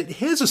is that it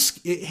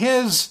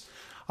has,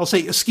 I'll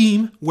say, a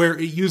scheme where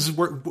it uses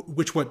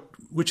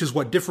which is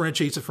what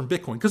differentiates it from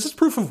Bitcoin, because it's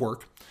proof of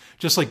work,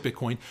 just like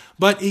Bitcoin,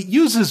 but it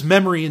uses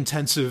memory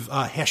intensive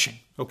hashing.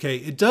 Okay,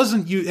 it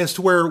doesn't use, as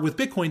to where with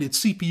Bitcoin it's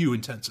CPU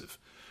intensive.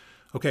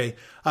 Okay,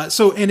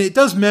 and it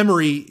does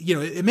memory.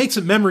 It makes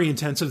it memory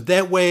intensive.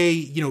 That way,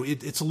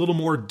 it's a little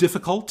more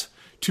difficult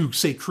to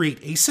say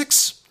create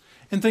ASICs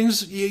and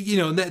things,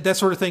 that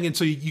sort of thing. And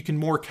so you can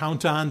more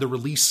count on the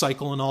release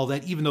cycle and all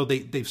that, even though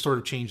they've sort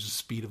of changed the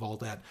speed of all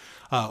that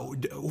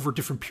over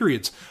different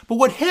periods. But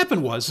what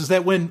happened is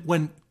that when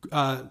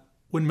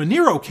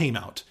Monero came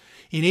out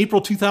in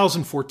April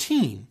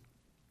 2014,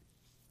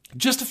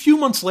 just a few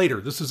months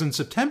later, this is in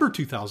September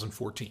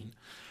 2014,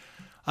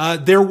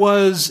 there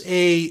was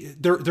a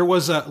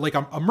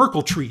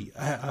Merkle tree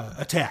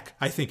attack,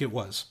 I think it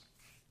was.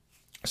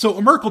 So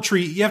a Merkle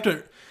tree, you have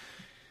to,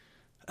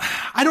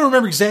 I don't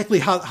remember exactly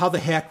how the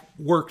hack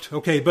worked,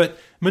 okay, but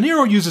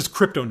Monero uses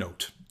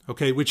CryptoNote,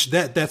 okay, which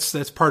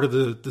that's part of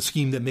the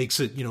scheme that makes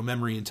it,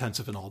 memory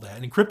intensive and all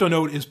that. And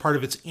CryptoNote is part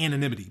of its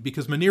anonymity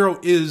because Monero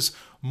is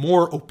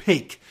more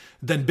opaque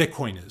than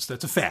Bitcoin is.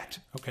 That's a fact,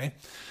 okay?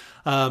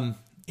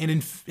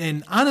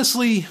 And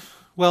honestly,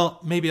 well,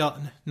 maybe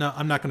I'm not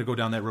going to go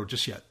down that road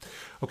just yet.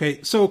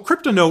 Okay, so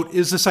CryptoNote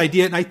is this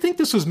idea, and I think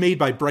this was made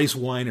by Bryce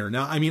Weiner.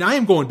 Now, I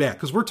am going back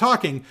because we're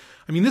talking,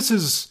 this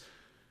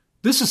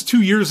is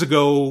 2 years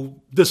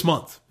ago this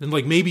month, and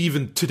maybe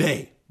even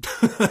today.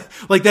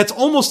 That's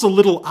almost a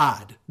little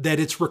odd that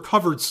it's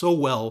recovered so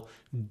well,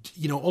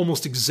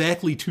 almost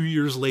exactly 2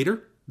 years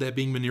later, that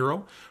being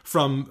Monero,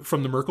 from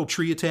the Merkle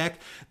tree attack.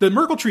 The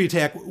Merkle tree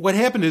attack, what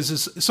happened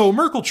is so a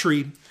Merkle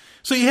tree,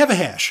 so you have a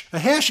hash. A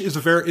hash is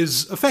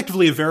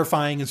effectively a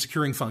verifying and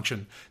securing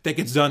function that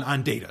gets done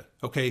on data.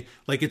 Okay,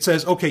 it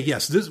says, okay,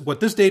 yes, this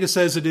what this data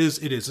says it is.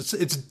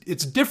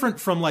 It's different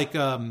from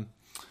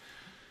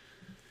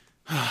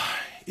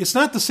it's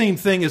not the same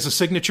thing as a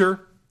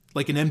signature,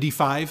 like an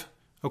MD5.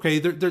 Okay,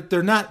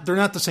 they're not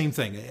the same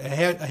thing.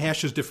 A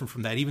hash is different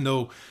from that, even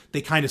though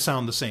they kind of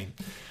sound the same.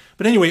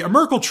 But anyway, a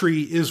Merkle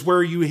tree is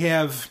where you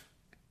have,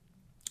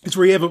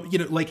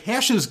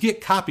 hashes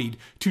get copied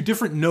to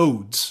different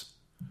nodes.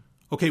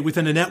 Okay,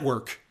 within a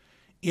network,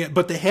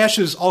 but the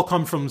hashes all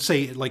come from,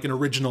 say, an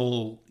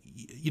original,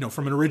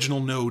 from an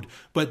original node,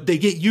 but they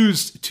get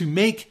used to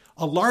make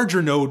a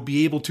larger node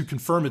be able to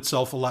confirm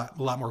itself a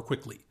lot more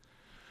quickly.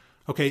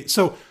 Okay,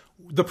 so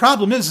the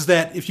problem is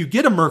that if you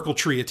get a Merkle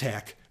tree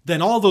attack,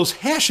 then all those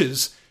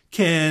hashes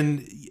can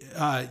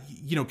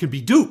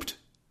be duped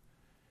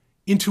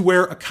into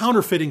where a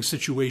counterfeiting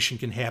situation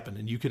can happen,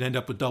 and you could end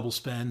up with double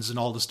spends and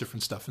all this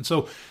different stuff. And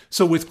so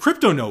with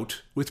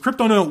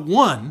CryptoNote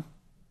 1,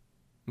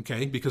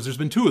 okay, because there's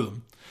been 2 of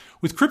them,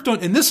 with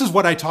CryptoNote, and this is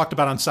what I talked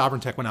about on Sovereign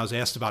Tech when I was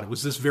asked about it,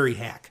 was this very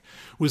hack,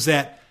 was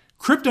that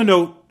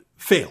CryptoNote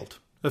failed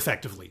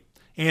effectively,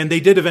 and they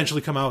did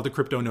eventually come out with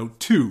the CryptoNote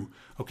 2.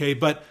 Okay,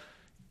 but,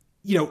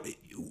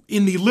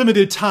 in the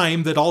limited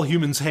time that all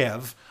humans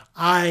have,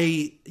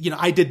 I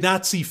did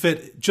not see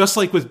fit, just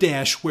like with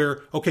Dash,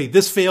 where, okay,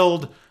 this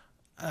failed,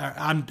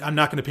 I'm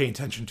not going to pay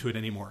attention to it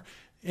anymore.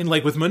 And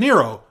like with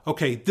Monero,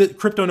 okay, the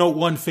CryptoNote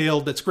 1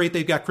 failed. That's great.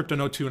 They've got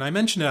CryptoNote 2. And I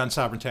mentioned it on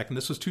Sovereign Tech, and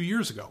this was 2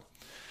 years ago.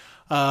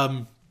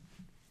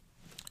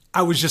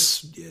 I was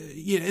just,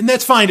 and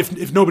that's fine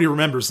if nobody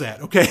remembers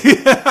that, okay?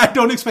 I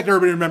don't expect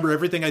everybody to remember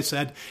everything I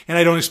said, and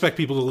I don't expect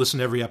people to listen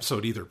to every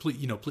episode either.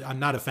 Please, I'm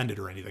not offended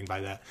or anything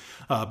by that,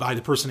 by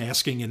the person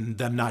asking and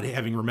them not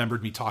having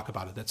remembered me talk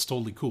about it. That's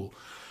totally cool.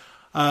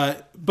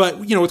 But,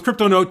 with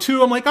CryptoNote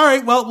 2, I'm like, all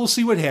right, well, we'll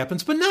see what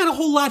happens. But not a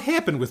whole lot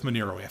happened with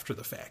Monero after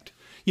the fact.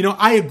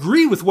 I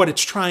agree with what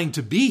it's trying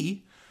to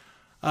be.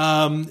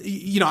 I'm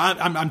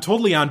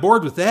totally on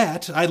board with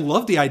that. I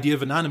love the idea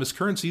of anonymous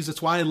currencies.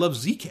 That's why I love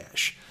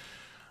Zcash.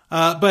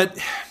 But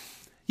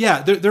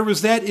yeah, there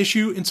was that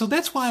issue. And so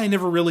that's why I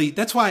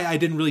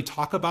didn't really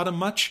talk about them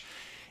much.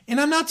 And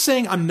I'm not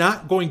saying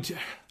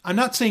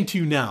to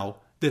you now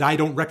that I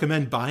don't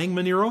recommend buying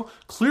Monero.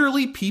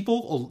 Clearly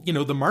people,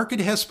 the market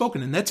has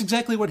spoken, and that's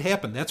exactly what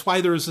happened. That's why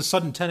there is a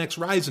sudden 10x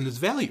rise in its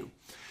value,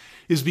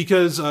 is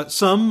because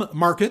some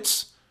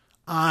markets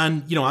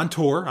on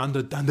Tor, on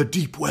the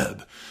deep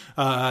web,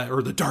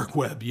 or the dark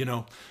web,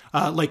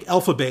 like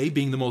Alphabay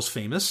being the most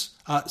famous,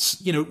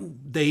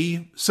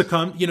 they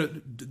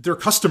succumbed, their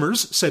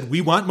customers said, we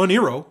want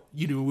Monero,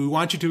 we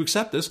want you to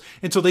accept this.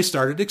 And so they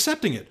started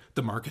accepting it.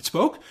 The market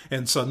spoke,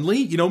 and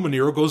suddenly,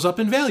 Monero goes up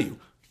in value.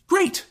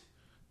 Great.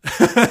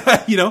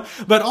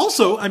 But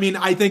also,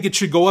 I think it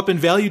should go up in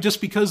value just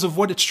because of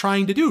what it's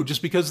trying to do,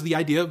 just because of the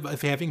idea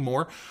of having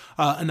more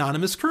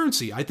anonymous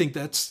currency. I think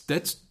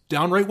that's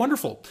downright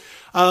wonderful.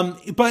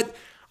 But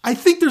I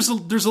think there's a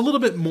little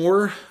bit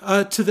more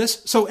to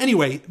this. So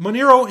anyway,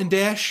 Monero and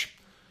Dash,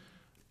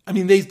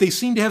 they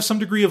seem to have some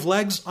degree of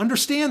legs.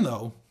 Understand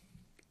though,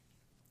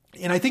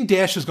 and I think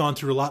Dash has gone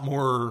through a lot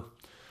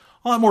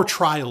more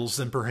trials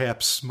than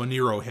perhaps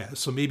Monero has.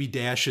 So maybe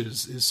Dash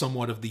is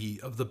somewhat of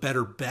the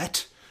better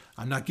bet.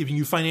 I'm not giving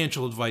you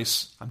financial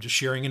advice. I'm just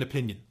sharing an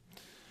opinion.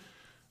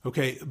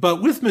 Okay,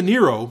 but with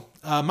Monero,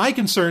 my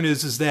concern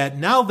is that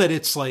now that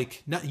it's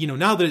like,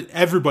 now that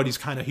everybody's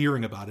kind of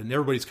hearing about it and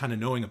everybody's kind of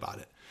knowing about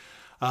it,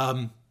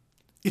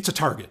 it's a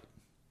target.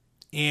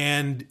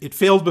 And it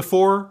failed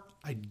before.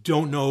 I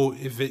don't know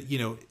if it,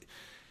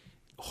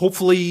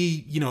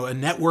 hopefully, a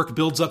network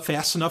builds up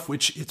fast enough,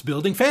 which it's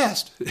building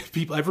fast.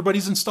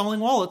 Everybody's installing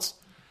wallets.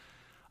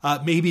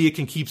 Maybe it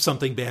can keep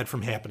something bad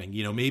from happening.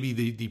 Maybe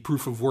the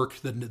proof of work,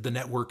 the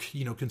network,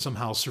 can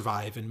somehow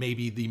survive. And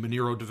maybe the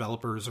Monero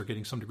developers are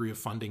getting some degree of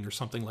funding or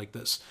something like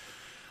this.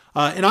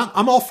 And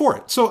I'm all for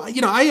it. So,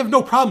 I have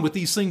no problem with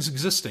these things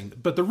existing.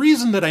 But the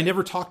reason that I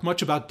never talked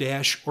much about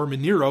Dash or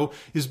Monero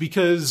is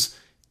because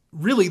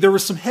really there were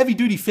some heavy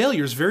duty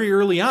failures very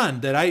early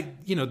on that I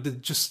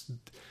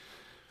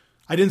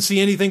didn't see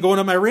anything going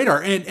on my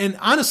radar. And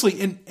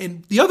honestly,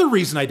 and the other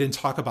reason I didn't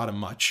talk about them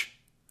much,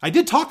 I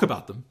did talk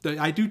about them.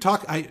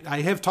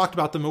 I have talked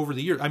about them over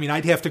the years.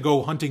 I'd have to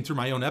go hunting through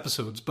my own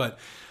episodes, but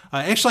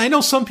actually I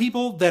know some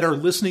people that are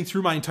listening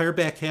through my entire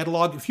back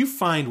catalog. If you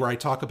find where I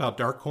talk about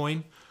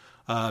Darkcoin,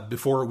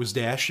 before it was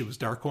Dash, it was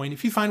Darkcoin.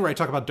 If you find where I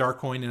talk about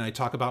Darkcoin and I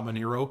talk about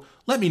Monero,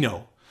 let me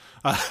know.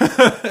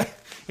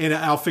 And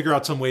I'll figure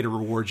out some way to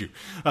reward you.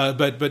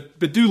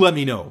 But do let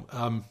me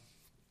know.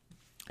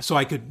 So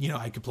I could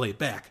play it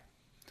back.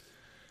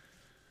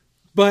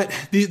 But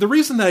the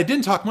reason that I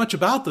didn't talk much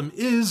about them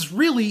is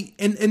really,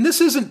 and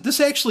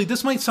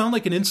this might sound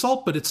like an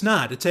insult, but it's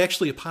not. It's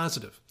actually a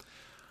positive.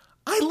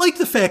 I like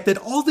the fact that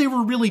all they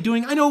were really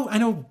doing, I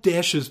know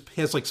Dash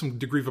has like some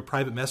degree of a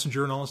private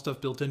messenger and all that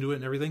stuff built into it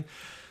and everything.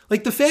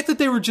 Like the fact that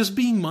they were just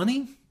being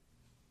money,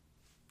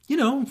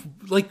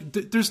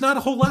 there's not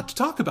a whole lot to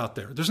talk about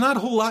there. There's not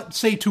a whole lot,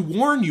 say, to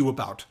warn you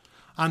about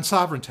on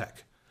Sovereign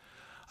Tech.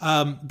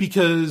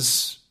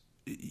 Because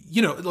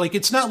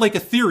it's not like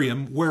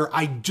Ethereum where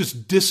I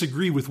just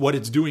disagree with what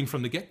it's doing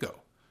from the get-go.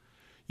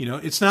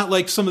 It's not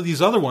like some of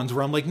these other ones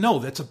where I'm like, no,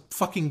 that's a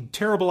fucking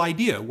terrible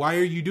idea. Why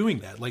are you doing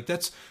that? Like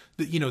this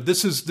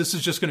is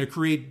just going to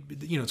create,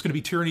 it's going to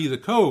be tyranny of the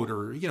code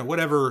or,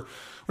 whatever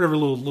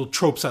little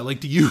tropes I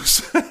like to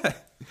use.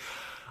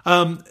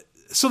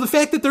 So the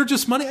fact that they're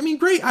just money,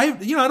 great. I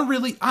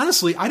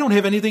don't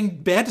have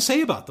anything bad to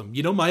say about them.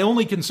 My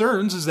only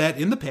concerns is that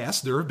in the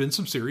past, there have been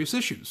some serious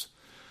issues.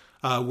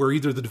 Where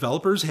either the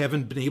developers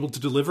haven't been able to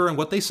deliver on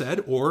what they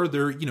said, or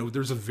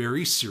there's a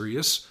very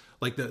serious,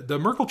 like the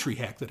Merkle tree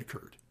hack that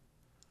occurred.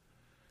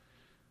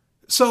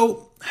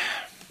 So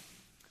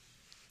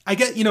I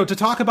get, to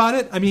talk about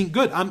it.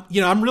 Good.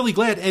 I'm really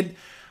glad. And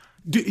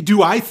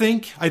do I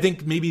think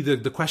maybe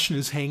the question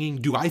is hanging.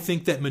 Do I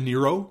think that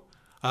Monero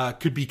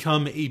could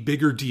become a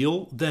bigger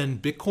deal than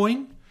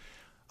Bitcoin?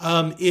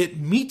 It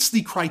meets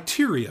the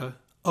criteria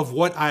of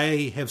what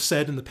I have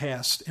said in the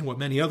past and what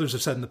many others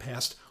have said in the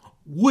past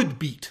would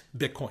beat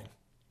Bitcoin.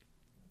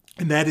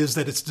 And that is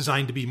that it's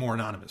designed to be more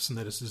anonymous and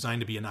that it's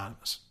designed to be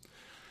anonymous.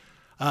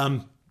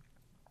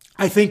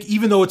 I think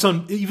even though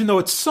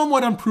it's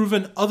somewhat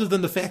unproven, other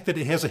than the fact that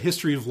it has a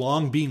history of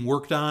long being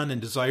worked on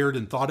and desired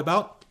and thought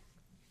about,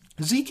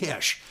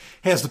 Zcash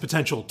has the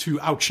potential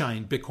to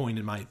outshine Bitcoin,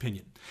 in my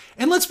opinion.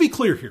 And let's be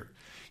clear here.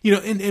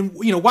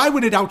 Why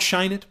would it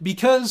outshine it?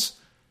 Because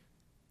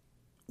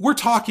we're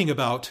talking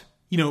about,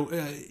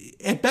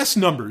 at best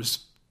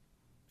numbers,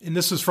 and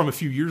this is from a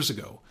few years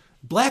ago,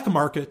 black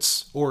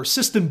markets, or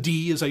System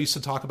D, as I used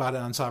to talk about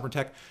it on Sovereign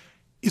Tech,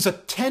 is a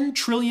 $10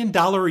 trillion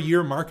a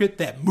year market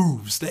that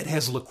moves, that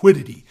has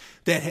liquidity,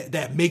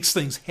 that makes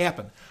things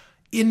happen.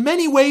 In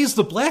many ways,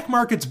 the black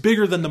market's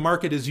bigger than the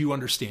market as you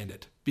understand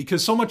it,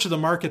 because so much of the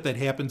market that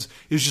happens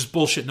is just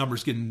bullshit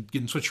numbers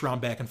getting switched around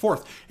back and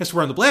forth. As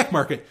we're on the black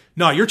market,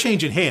 no, you're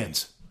changing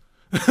hands.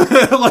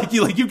 like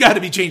you got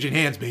to be changing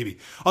hands, baby.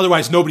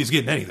 Otherwise, nobody's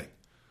getting anything.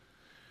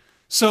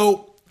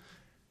 So,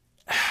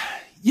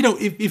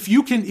 if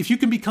you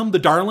can become the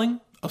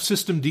darling of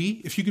System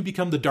D, if you can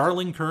become the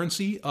darling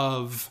currency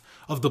of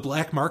the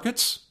black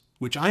markets,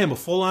 which I am a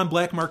full-on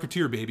black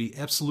marketeer, baby,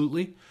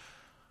 absolutely,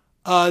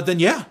 then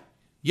yeah,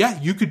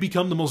 you could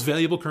become the most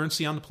valuable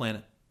currency on the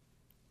planet.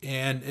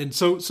 And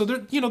so there,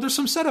 there's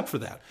some setup for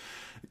that.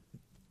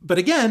 But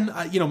again,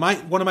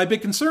 one of my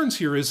big concerns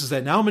here is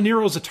that now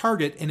Monero is a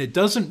target, and it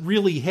doesn't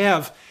really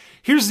have.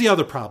 Here's the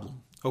other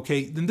problem.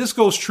 Okay, then this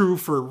goes true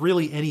for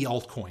really any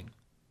altcoin.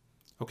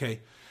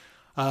 Okay,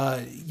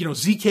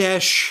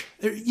 Zcash.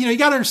 You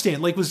got to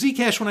understand. Like with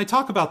Zcash, when I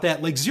talk about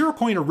that, like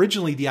Zerocoin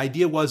originally, the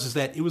idea was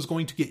that it was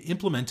going to get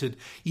implemented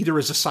either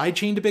as a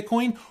sidechain to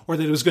Bitcoin or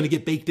that it was going to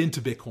get baked into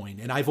Bitcoin.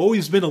 And I've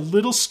always been a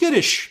little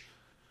skittish.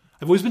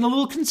 I've always been a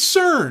little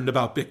concerned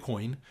about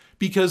Bitcoin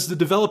because the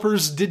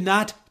developers did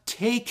not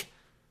take,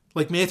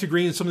 like Matthew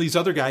Green and some of these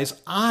other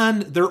guys,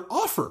 on their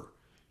offer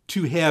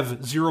to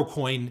have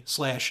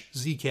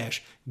Zerocoin/Zcash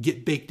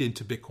get baked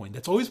into Bitcoin.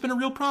 That's always been a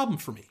real problem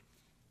for me.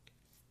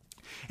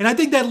 And I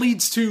think that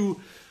leads to,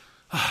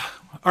 all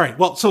right,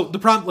 well, so the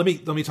problem,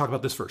 let me talk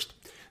about this first.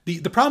 The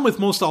problem with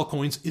most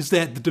altcoins is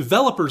that the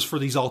developers for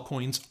these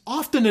altcoins,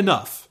 often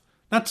enough,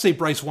 not to say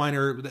Bryce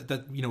Weiner,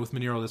 that with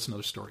Monero, that's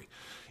another story,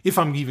 if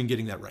I'm even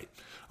getting that right.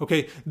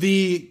 Okay,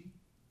 the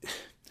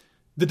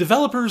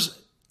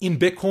developers in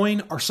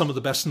Bitcoin are some of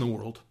the best in the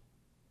world.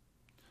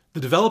 The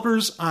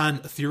developers on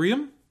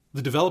Ethereum,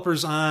 the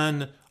developers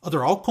on other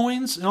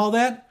altcoins and all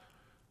that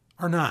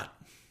are not.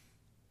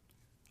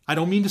 I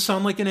don't mean to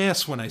sound like an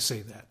ass when I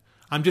say that.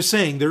 I'm just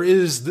saying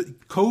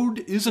code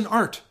is an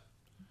art.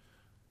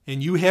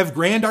 And you have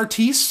grand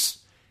artistes,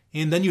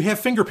 and then you have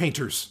finger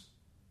painters.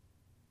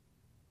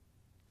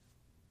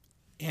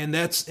 And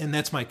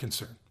that's my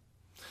concern.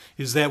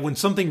 Is that when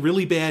something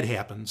really bad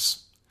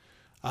happens,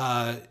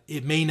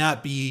 it may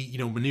not be,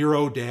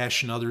 Monero,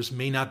 Dash, and others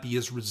may not be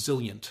as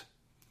resilient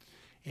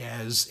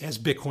as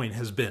Bitcoin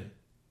has been.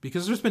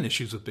 Because there's been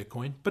issues with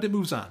Bitcoin, but it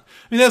moves on. I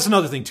mean, that's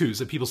another thing too, is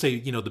that people say,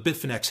 the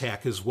Bitfinex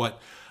hack is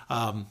what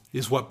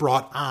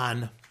brought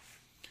on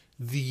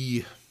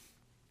the,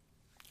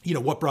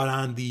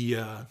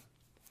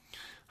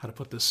 how to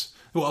put this?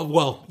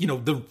 Well,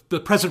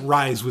 the present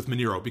rise with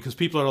Monero, because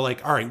people are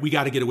like, all right, we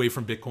got to get away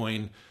from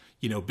Bitcoin.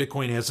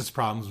 Bitcoin has its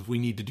problems. We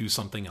need to do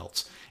something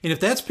else. And if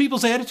that's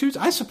people's attitudes,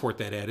 I support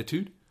that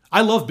attitude. I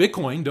love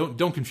Bitcoin.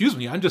 Don't confuse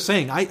me. I'm just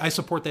saying I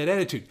support that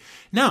attitude.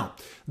 Now,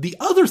 the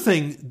other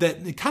thing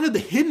that kind of the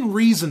hidden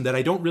reason that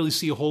I don't really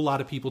see a whole lot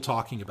of people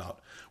talking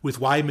about with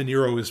why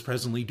Monero is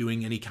presently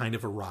doing any kind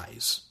of a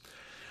rise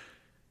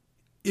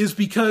is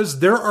because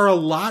there are a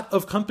lot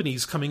of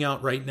companies coming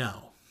out right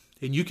now.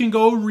 And you can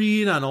go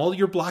read on all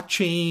your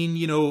blockchain,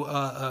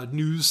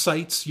 news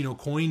sites,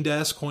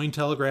 CoinDesk,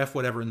 Cointelegraph,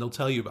 whatever, and they'll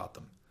tell you about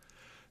them.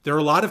 There are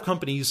a lot of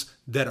companies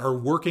that are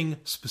working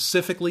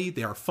specifically,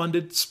 they are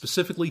funded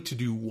specifically to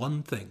do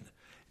one thing: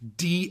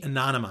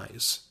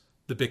 de-anonymize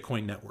the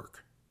Bitcoin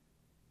network.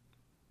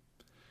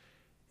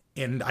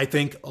 And I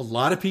think a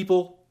lot of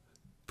people,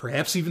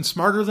 perhaps even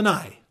smarter than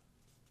I,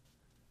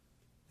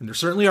 and there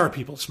certainly are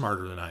people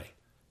smarter than I,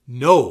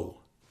 know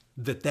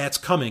that that's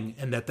coming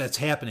and that that's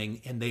happening,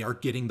 and they are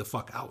getting the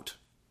fuck out.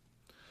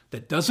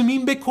 That doesn't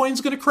mean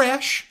Bitcoin's going to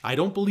crash. I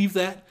don't believe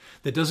that.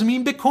 That doesn't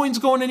mean Bitcoin's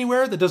going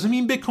anywhere. That doesn't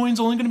mean Bitcoin's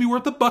only going to be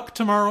worth $1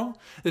 tomorrow.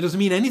 That doesn't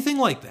mean anything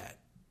like that.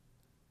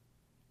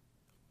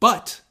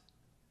 But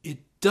it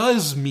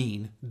does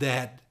mean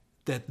that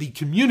the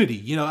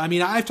community,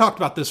 I've talked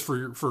about this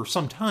for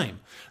some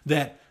time,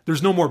 that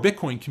there's no more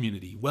Bitcoin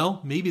community.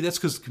 Well, maybe that's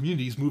because the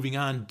community is moving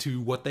on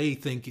to what they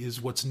think is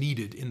what's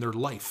needed in their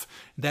life.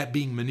 That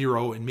being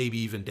Monero and maybe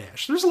even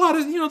Dash. There's a lot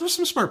of, there's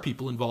some smart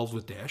people involved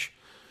with Dash.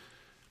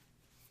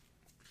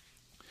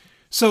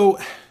 So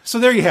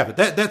there you have it.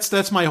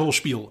 That's my whole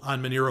spiel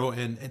on Monero,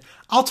 and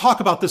I'll talk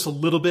about this a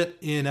little bit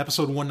in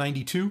episode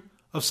 192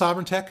 of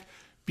Sovereign Tech,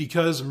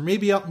 because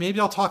maybe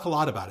I'll talk a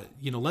lot about it.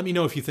 Let me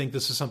know if you think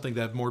this is something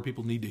that more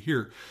people need to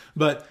hear.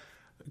 But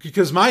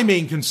because my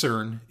main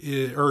concern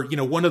is,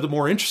 one of the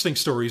more interesting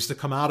stories to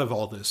come out of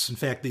all this, in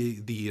fact,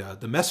 the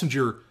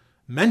messenger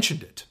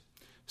mentioned it,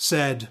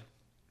 said,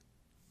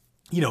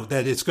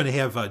 that it's going to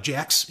have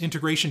Jax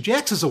integration.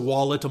 Jax is a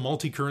wallet, a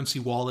multi-currency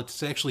wallet.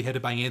 It's actually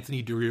headed by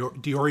Anthony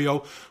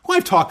Diorio, who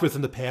I've talked with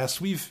in the past.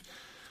 He's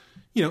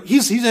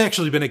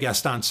actually been a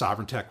guest on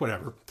Sovereign Tech,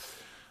 whatever.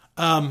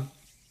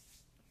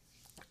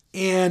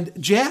 And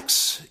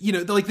Jaxx,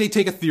 like they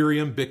take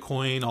Ethereum,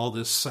 Bitcoin, all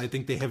this. I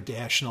think they have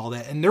Dash and all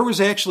that. And there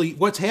was actually,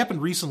 what's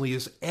happened recently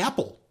is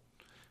Apple,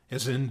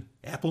 as in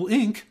Apple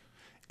Inc.,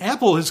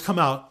 Apple has come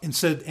out and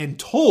said,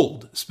 and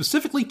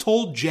specifically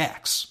told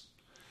Jaxx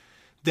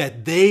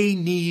that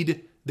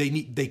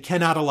they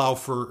cannot allow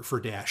for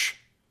Dash.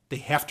 They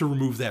have to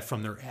remove that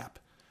from their app.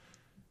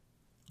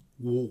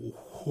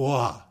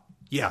 Whoa.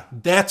 Yeah,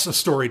 that's a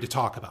story to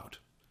talk about.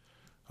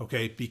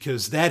 Okay,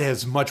 because that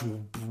has much,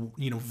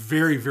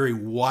 very, very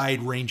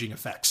wide-ranging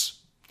effects.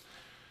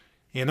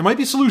 And there might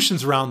be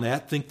solutions around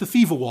that. Think the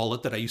FIFA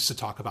wallet that I used to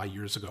talk about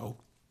years ago.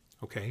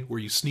 Okay, where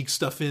you sneak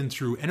stuff in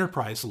through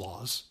enterprise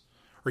laws,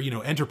 or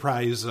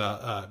enterprise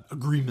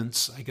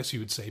agreements, I guess you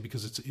would say,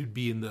 because it would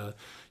be in the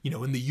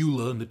in the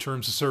EULA, in the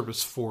terms of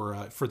service for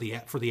the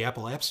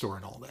Apple App Store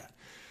and all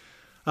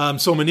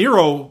that. So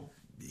Monero,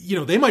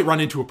 they might run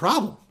into a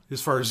problem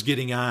as far as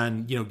getting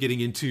into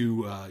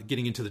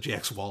the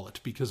Jaxx wallet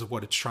because of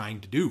what it's trying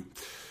to do.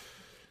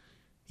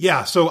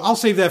 Yeah, so I'll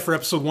save that for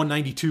episode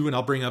 192, and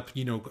I'll bring up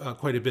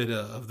quite a bit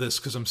of this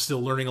because I'm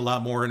still learning a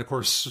lot more. And of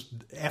course,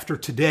 after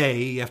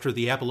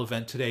the Apple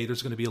event today,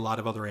 there's going to be a lot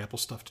of other Apple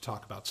stuff to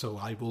talk about. So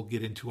I will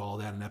get into all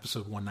that in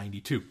episode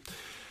 192.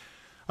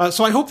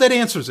 So I hope that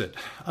answers it.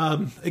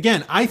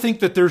 Again, I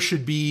think that there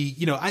should be,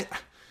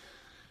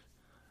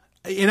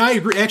 and I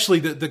agree,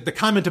 actually, the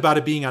comment about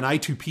it being on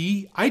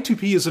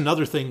I2P is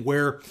another thing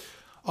where,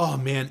 oh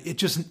man,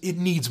 it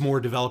needs more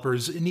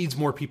developers. It needs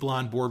more people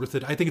on board with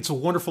it. I think it's a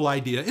wonderful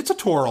idea. It's a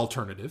Tor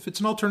alternative.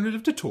 It's an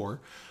alternative to Tor.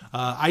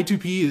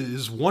 I2P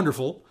is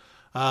wonderful.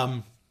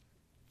 I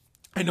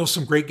know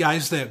some great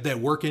guys that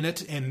work in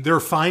it, and they're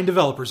fine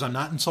developers. I'm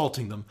not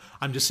insulting them.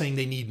 I'm just saying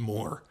they need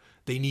more.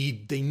 They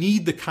need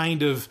the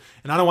kind of,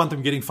 and I don't want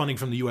them getting funding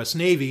from the U.S.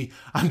 Navy.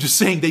 I'm just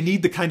saying they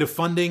need the kind of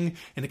funding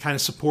and the kind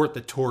of support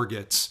that Tor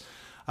gets.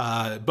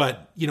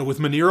 But with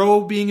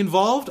Monero being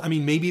involved, I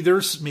mean, maybe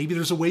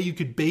there's a way you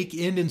could bake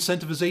in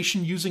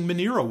incentivization using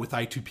Monero with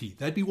I2P.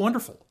 That'd be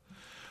wonderful.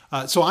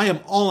 So I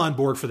am all on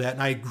board for that,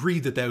 and I agree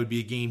that would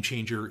be a game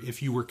changer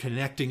if you were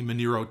connecting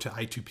Monero to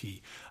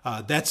I2P.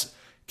 That's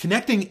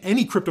connecting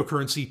any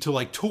cryptocurrency to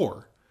like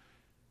Tor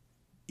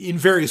in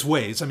various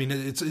ways. I mean,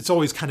 it's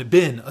always kind of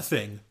been a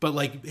thing, but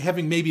like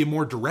having maybe a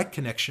more direct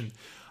connection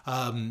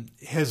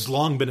has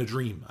long been a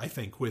dream, I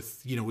think,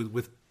 with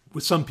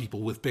some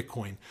people with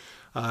Bitcoin.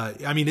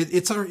 I mean,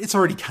 it's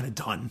already kind of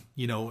done,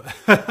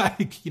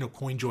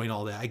 CoinJoin,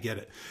 all that. I get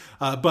it.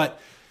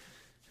 But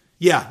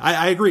yeah,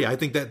 I agree. I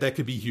think that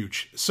could be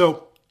huge.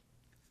 So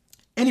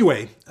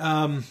anyway,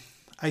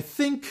 I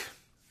think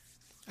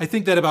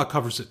that about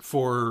covers it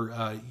for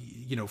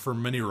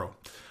Monero.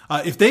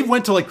 If they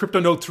went to like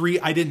CryptoNote 3,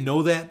 I didn't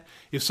know that.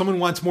 If someone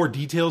wants more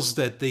details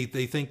that they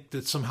think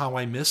that somehow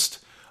I missed,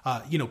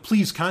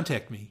 please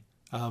contact me.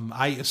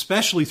 I,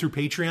 especially through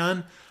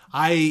Patreon,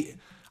 I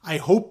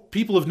hope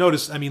people have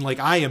noticed. I mean,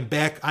 like I am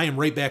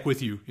right back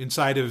with you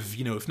inside of,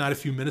 if not a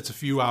few minutes, a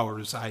few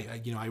hours.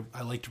 I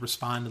like to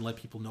respond and let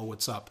people know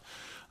what's up.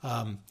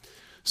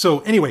 So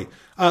anyway,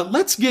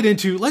 let's get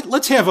into,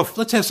 let's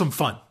have some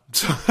fun.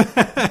 So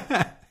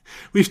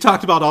we've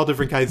talked about all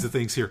different kinds of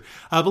things here,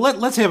 but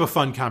let's have a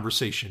fun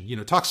conversation,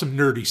 talk some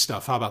nerdy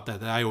stuff. How about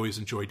that? I always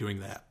enjoy doing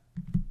that.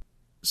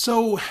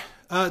 So,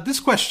 this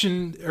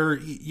question,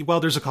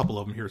 there's a couple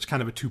of them here. It's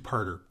kind of a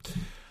two-parter.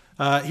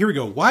 Here we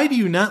go. Why do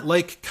you not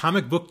like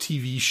comic book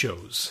TV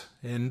shows?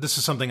 And this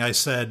is something I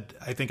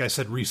think I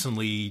said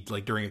recently,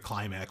 like during a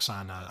climax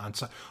on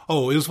it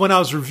was when I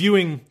was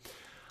reviewing,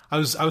 I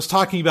was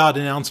talking about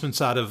announcements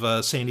out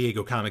of San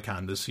Diego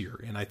Comic-Con this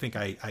year. And I think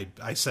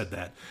I said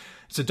that.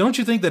 So don't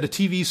you think that a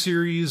TV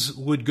series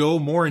would go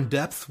more in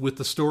depth with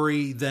the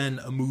story than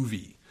a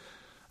movie?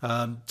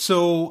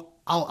 So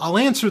I'll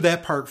answer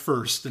that part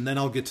first, and then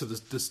I'll get to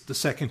the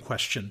second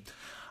question.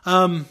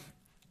 I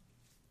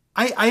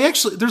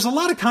actually, there's a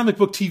lot of comic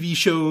book TV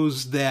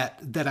shows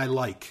that I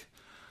like.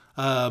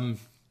 But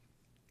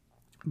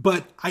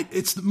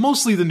it's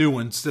mostly the new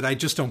ones that I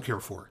just don't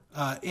care for.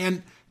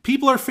 And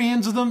people are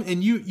fans of them,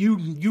 and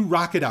you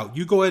rock it out.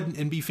 You go ahead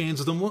and be fans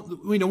of them.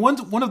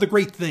 One of the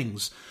great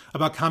things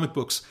about comic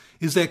books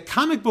is that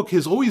comic books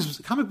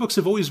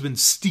have always been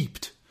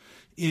steeped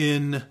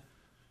in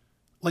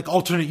like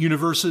alternate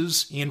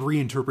universes and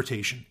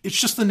reinterpretation. It's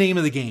just the name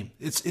of the game.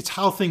 It's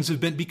how things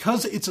have been,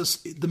 because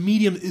the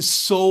medium is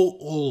so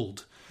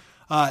old.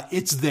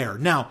 It's there.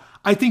 Now,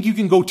 I think you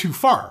can go too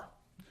far.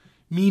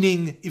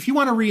 Meaning, if you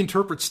want to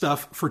reinterpret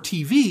stuff for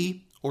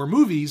TV or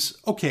movies,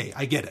 okay,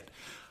 I get it.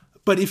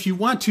 But if you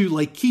want to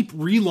like keep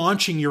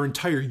relaunching your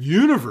entire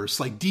universe,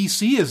 like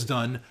DC has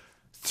done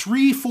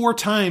 3-4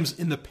 times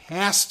in the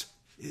past,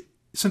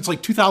 since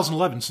like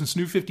 2011, since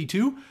New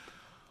 52,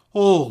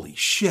 holy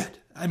shit.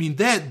 I mean,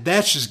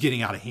 that's just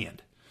getting out of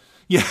hand.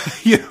 Yeah,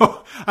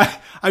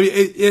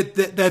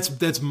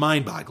 that's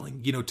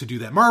mind-boggling, to do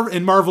that.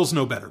 Marvel's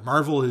no better.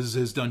 Marvel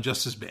has done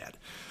just as bad.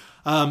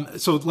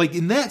 So like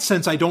in that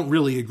sense, I don't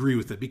really agree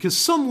with it, because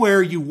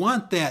somewhere you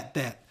want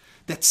that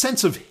that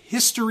sense of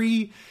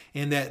history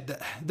and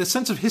that the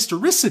sense of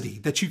historicity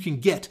that you can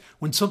get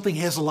when something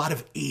has a lot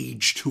of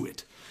age to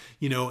it,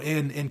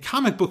 and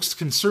comic books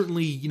can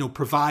certainly,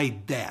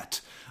 provide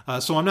that.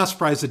 So I'm not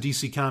surprised that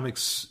DC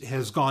Comics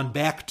has gone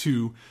back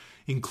to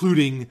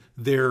including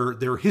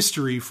their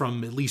history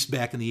from at least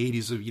back in the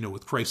 80s of,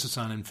 with Crisis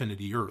on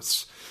Infinity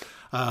Earths.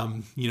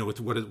 With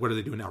what are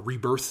they doing now?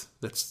 Rebirth.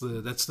 That's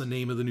the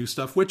name of the new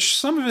stuff, which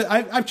some of it,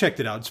 I've checked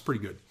it out. It's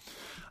pretty good.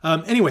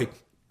 Anyway,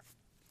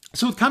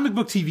 so with comic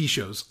book TV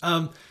shows,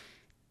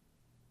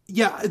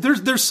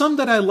 there's some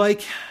that I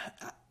like.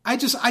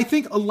 I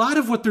think a lot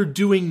of what they're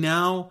doing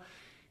now,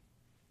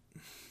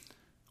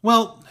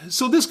 well,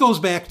 so this goes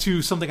back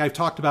to something I've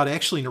talked about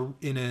actually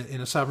in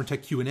a Sovereign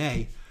Tech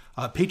Q&A,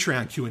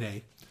 Patreon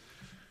Q&A,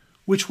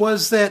 which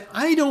was that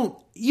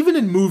even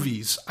in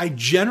movies, I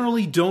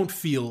generally don't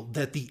feel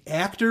that the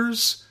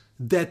actors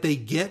that they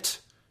get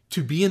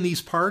to be in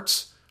these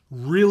parts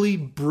really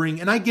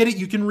bring, and I get it,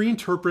 you can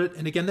reinterpret,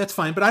 and again, that's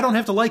fine, but I don't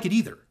have to like it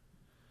either.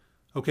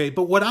 Okay,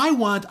 but what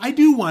I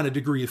do want a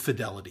degree of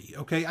fidelity.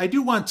 Okay, I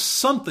do want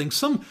something,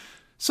 some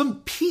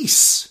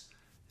piece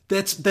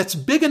that's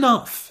big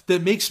enough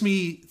that makes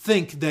me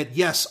think that,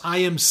 yes, I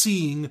am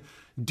seeing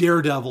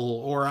Daredevil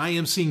or I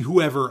am seeing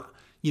whoever,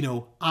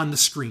 on the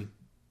screen,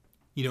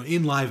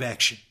 in live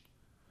action.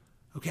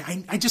 Okay,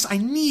 I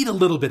need a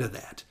little bit of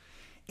that.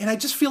 And I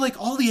just feel like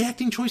all the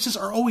acting choices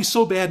are always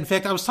so bad. In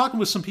fact, I was talking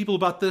with some people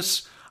about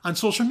this on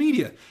social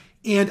media,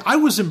 and I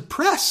was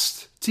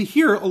impressed to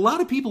hear a lot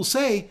of people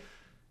say,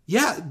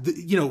 yeah,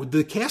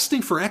 the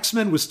casting for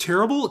X-Men was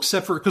terrible,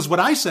 except for, because what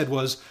I said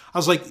was, I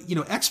was like,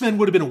 X-Men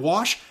would have been a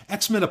wash.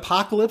 X-Men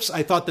Apocalypse,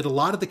 I thought that a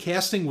lot of the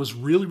casting was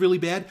really, really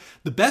bad.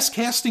 The best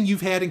casting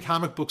you've had in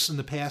comic books in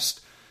the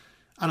past,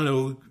 I don't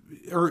know,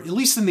 or at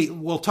least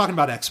talking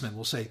about X-Men,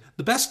 we'll say,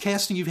 the best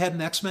casting you've had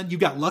in X-Men, you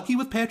got lucky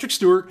with Patrick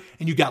Stewart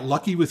and you got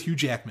lucky with Hugh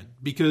Jackman,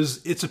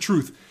 because it's a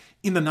truth.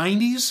 In the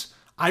 90s,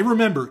 I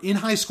remember in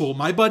high school,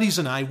 my buddies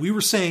and I, we were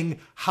saying,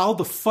 how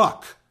the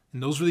fuck,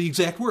 and those were the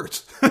exact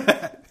words,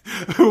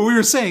 we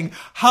were saying,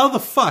 how the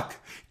fuck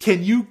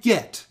can you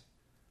get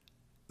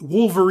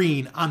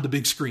Wolverine on the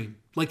big screen?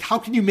 Like, how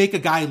can you make a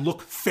guy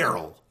look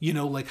feral?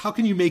 How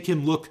can you make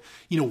him look,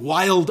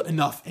 wild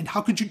enough? And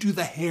how could you do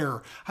the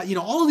hair?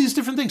 All of these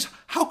different things.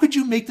 How could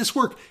you make this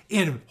work?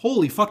 And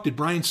holy fuck, did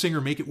Bryan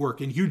Singer make it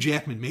work? And Hugh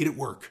Jackman made it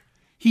work.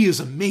 He is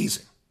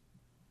amazing.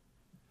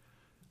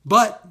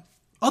 But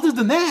other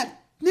than that,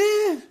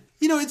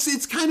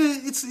 it's kind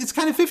of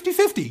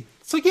 50-50.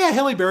 It's like, yeah,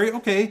 Halle Berry,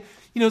 okay.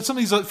 Some of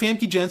these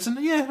Famke Jensen,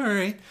 yeah, all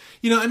right.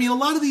 A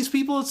lot of these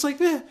people, it's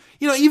like,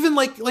 even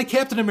like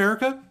Captain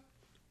America,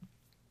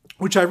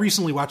 which I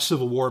recently watched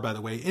Civil War, by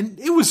the way, and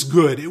it was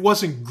good. It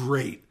wasn't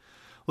great.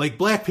 Like,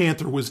 Black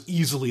Panther was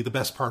easily the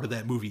best part of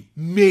that movie.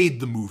 Made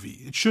the movie.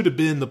 It should have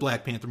been the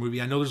Black Panther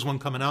movie. I know there's one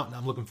coming out, and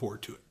I'm looking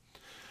forward to it.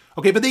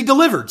 Okay, but they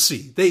delivered,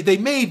 see. They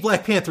made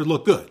Black Panther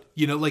look good.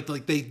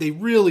 They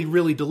really,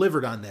 really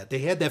delivered on that. They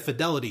had that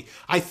fidelity.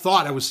 I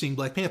thought I was seeing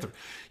Black Panther.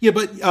 Yeah,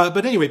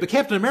 but anyway,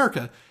 Captain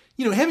America,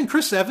 having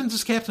Chris Evans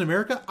as Captain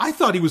America, I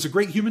thought he was a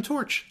great Human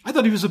Torch. I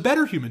thought he was a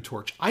better Human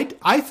Torch. I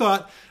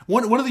thought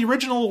one of the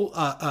original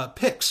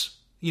picks,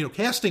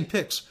 casting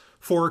picks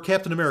for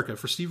Captain America,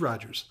 for Steve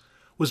Rogers,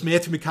 was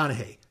Matthew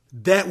McConaughey.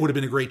 That would have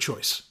been a great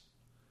choice.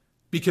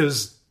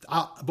 Because,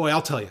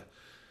 I'll tell you,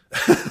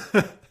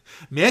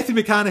 Matthew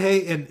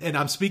McConaughey, and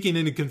I'm speaking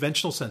in a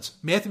conventional sense,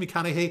 Matthew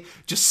McConaughey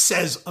just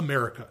says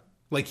America.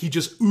 Like, he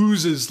just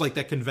oozes like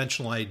that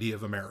conventional idea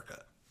of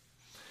America.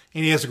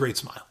 And he has a great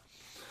smile.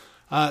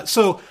 A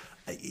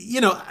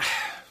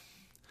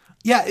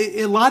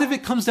lot of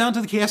it comes down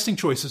to the casting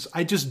choices.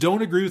 I just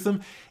don't agree with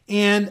them.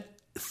 And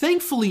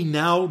thankfully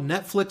now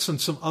Netflix and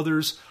some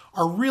others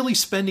are really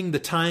spending the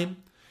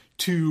time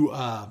to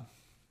go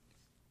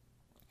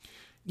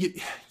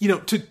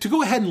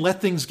ahead and let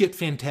things get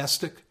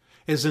fantastic,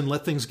 as in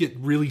let things get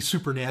really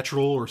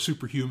supernatural or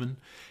superhuman.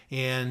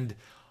 And,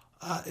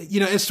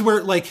 as to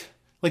where like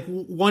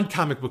one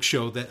comic book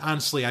show that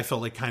honestly I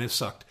felt like kind of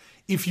sucked.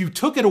 If you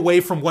took it away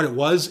from what it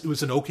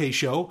was an okay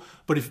show,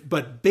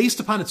 but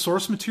based upon its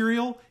source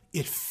material,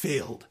 it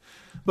failed.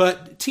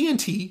 But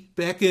TNT,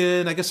 back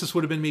in, I guess this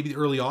would have been maybe the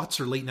early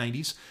aughts or late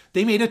 90s,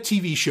 they made a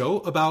TV show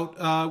about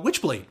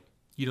Witchblade,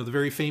 the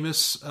very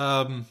famous,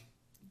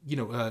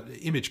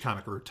 Image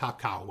comic or Top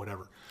Cow,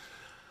 whatever.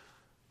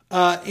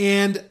 I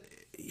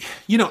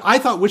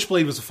thought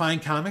Witchblade was a fine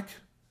comic.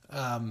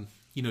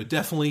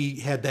 Definitely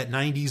had that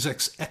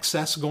 90s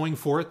excess going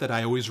for it that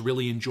I always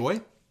really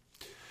enjoy.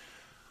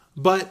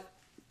 But,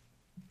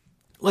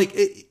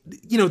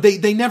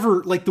 they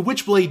never, the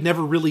Witchblade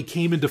never really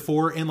came into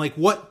fore, and,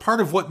 part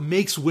of what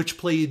makes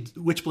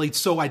Witchblade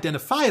so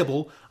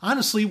identifiable,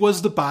 honestly,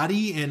 was the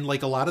body and,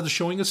 a lot of the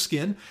showing of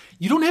skin.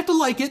 You don't have to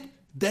like it.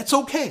 That's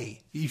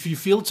okay. If you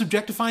feel it's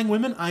objectifying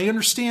women, I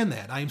understand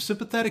that. I am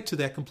sympathetic to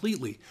that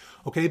completely.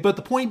 Okay, but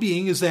the point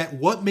being is that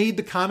what made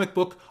the comic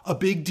book a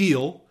big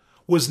deal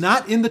was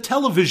not in the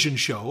television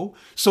show.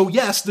 So,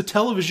 yes, the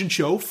television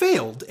show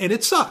failed, and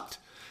it sucked.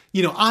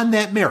 On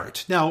that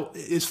merit. Now,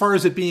 as far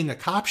as it being a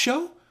cop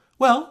show,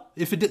 Well,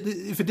 if it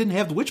didn't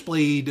have the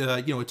Witchblade,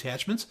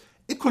 attachments,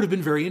 it could have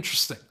been very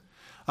interesting.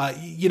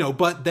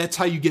 But that's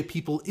how you get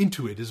people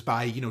into it, is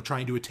by,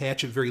 trying to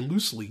attach it very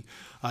loosely,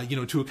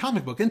 to a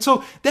comic book. And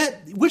so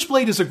that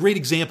Witchblade is a great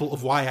example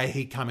of why I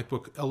hate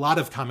a lot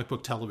of comic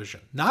book television.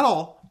 Not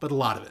all, but a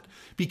lot of it.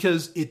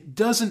 Because it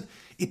doesn't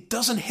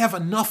have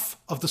enough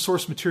of the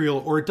source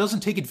material, or it doesn't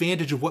take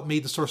advantage of what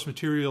made the source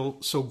material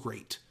so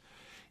great.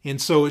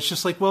 And so it's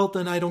just like, well,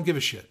 then I don't give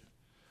a shit.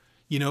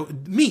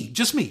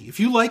 Just me. If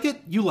you like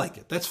it, you like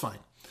it. That's fine.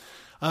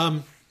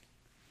 Some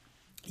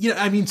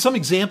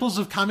examples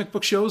of comic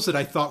book shows that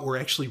I thought were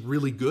actually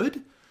really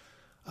good.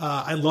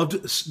 I loved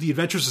The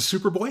Adventures of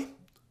Superboy.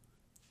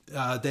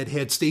 That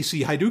had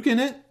Stacy Haiduk in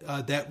it.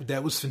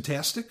 That was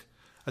fantastic.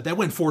 That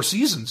went 4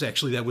 seasons,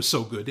 actually. That was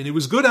so good. And it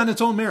was good on its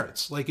own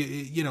merits.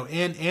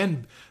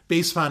 And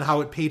based on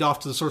how it paid off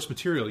to the source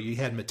material. You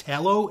had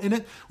Metallo in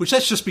it, which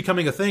that's just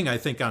becoming a thing, I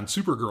think, on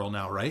Supergirl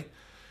now, right?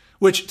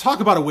 Which, talk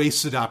about a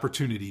wasted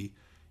opportunity.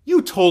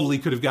 You totally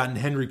could have gotten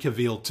Henry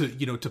Cavill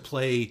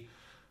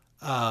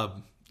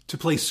to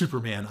play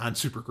Superman on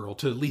Supergirl,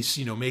 to at least,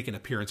 make an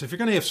appearance. If you're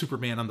going to have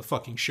Superman on the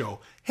fucking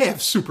show,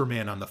 have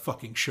Superman on the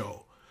fucking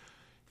show.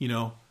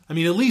 At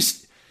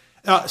least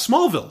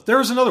Smallville. There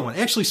was another one.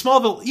 Actually,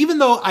 Smallville, even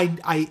though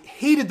I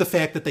hated the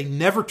fact that they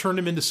never turned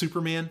him into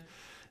Superman,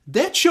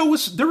 that show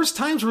there was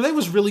times where that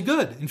was really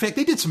good. In fact,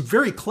 they did some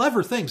very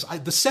clever things.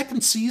 The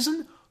second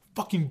season,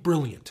 fucking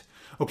brilliant.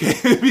 Okay,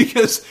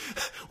 because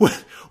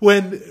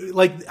when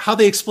how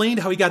they explained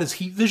how he got his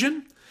heat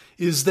vision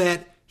is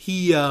that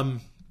he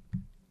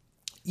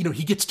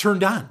gets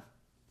turned on.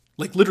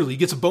 Like literally, he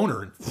gets a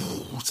boner and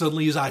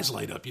suddenly his eyes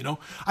light up,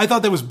 I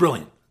thought that was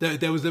brilliant.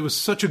 That was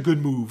such a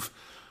good move.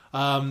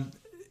 And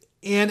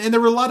there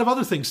were a lot of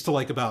other things to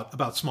like about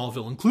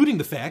Smallville, including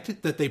the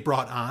fact that they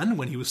brought on,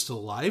 when he was still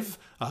alive,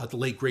 the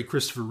late great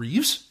Christopher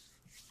Reeves.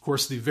 Of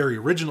course, the very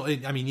original,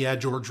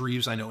 George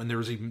Reeves, I know, and there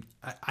was even,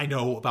 I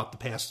know about the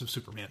past of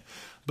Superman.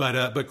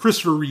 But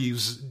Christopher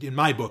Reeves, in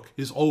my book,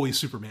 is always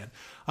Superman.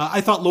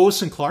 I thought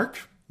Lois and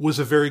Clark was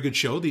a very good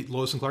show. The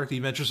Lois and Clark, The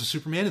Adventures of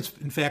Superman. It's,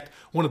 in fact,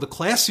 one of the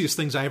classiest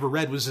things I ever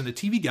read was in a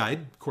TV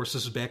guide. Of course,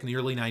 this was back in the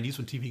early 90s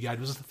when TV guide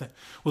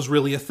was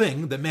really a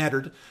thing that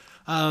mattered.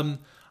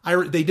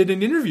 They did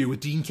an interview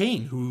with Dean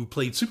Cain, who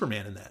played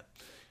Superman in that.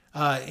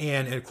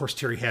 And of course,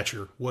 Terry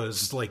Hatcher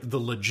was like the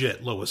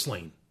legit Lois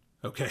Lane.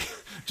 Okay.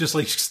 Just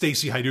like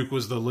Stacy Haiduk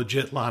was the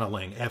legit Lana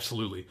Lang.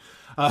 Absolutely.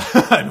 But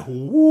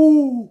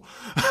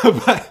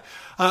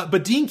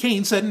Dean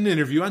Cain said in an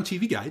interview on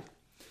TV Guide,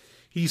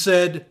 he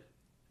said,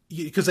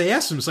 because they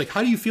asked him, it's like, how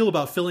do you feel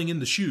about filling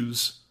in the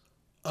shoes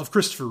of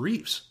Christopher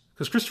Reeves?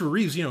 Because Christopher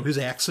Reeves, his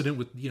accident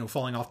with,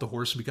 falling off the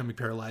horse and becoming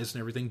paralyzed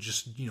and everything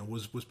just,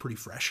 was pretty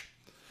fresh.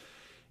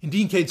 And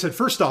Dean Cain said,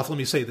 first off, let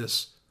me say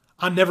this.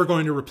 I'm never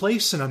going to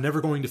replace and I'm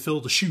never going to fill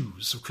the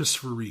shoes of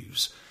Christopher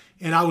Reeves.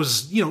 And I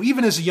was,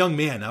 even as a young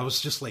man, I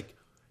was just like,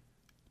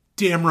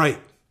 damn right.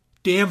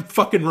 Damn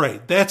fucking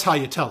right. That's how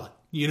you tell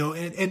it.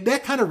 And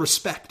that kind of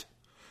respect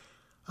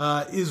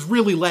is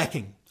really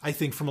lacking, I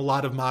think, from a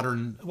lot of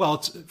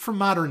it's from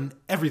modern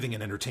everything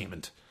in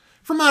entertainment.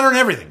 From modern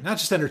everything, not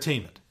just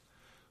entertainment.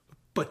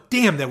 But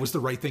damn, that was the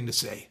right thing to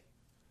say.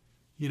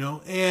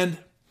 And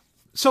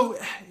so,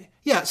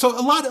 yeah, so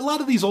a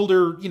lot of these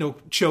older,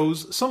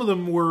 shows, some of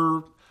them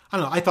were, I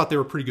don't know, I thought they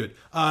were pretty good.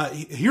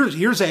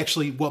 Here's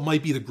actually what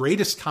might be the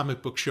greatest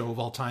comic book show of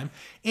all time,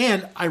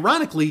 and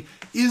ironically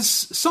is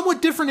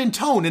somewhat different in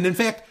tone. And in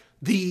fact,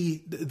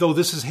 though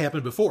this has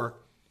happened before,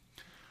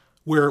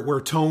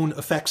 where tone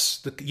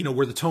affects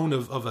where the tone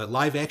of a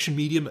live action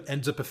medium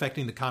ends up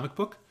affecting the comic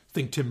book.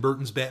 Think Tim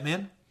Burton's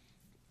Batman.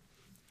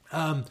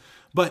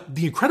 But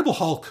The Incredible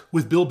Hulk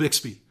with Bill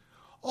Bixby.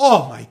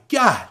 Oh my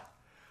God.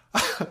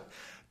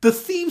 The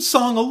theme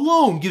song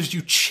alone gives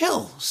you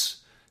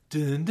chills.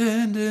 Dun,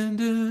 dun, dun,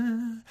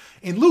 dun.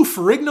 And Lou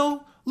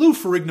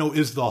Ferrigno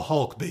is the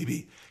Hulk,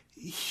 baby.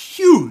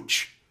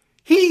 Huge.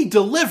 He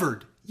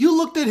delivered. You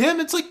looked at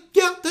him, it's like,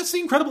 yeah, that's the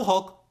Incredible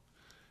Hulk.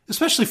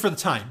 Especially for the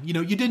time.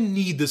 You didn't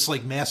need this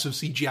like massive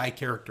CGI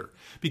character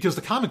because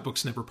the comic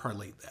books never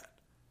parlayed that.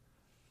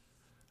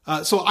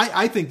 So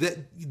I think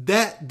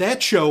that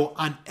show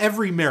on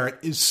every merit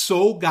is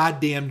so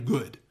goddamn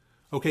good.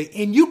 Okay,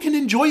 and you can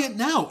enjoy it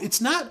now.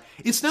 It's not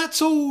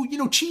so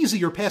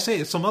cheesy or passé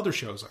as some other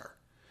shows are.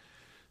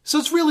 So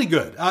it's really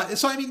good. At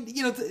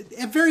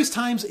various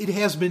times it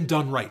has been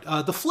done right.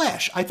 The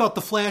Flash, I thought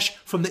The Flash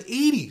from the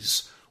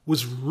 80s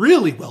was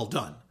really well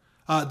done.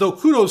 Though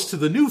kudos to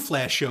the new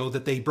Flash show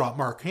that they brought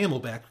Mark Hamill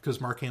back,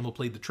 because Mark Hamill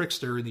played the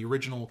Trickster in the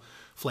original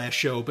Flash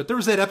show. But there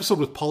was that episode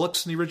with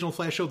Pollux in the original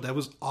Flash show. That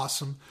was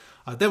awesome.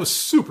 That was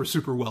super,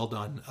 super well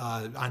done.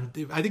 I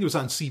think it was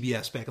on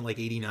CBS back in like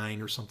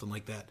 89 or something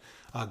like that.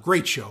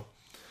 Great show.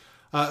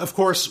 Of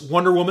course,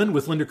 Wonder Woman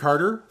with Linda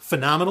Carter.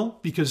 Phenomenal,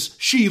 because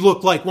she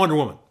looked like Wonder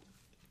Woman.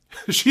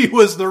 She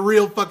was the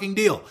real fucking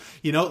deal.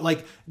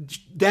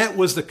 That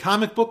was the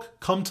comic book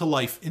come to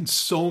life in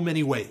so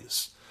many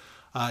ways.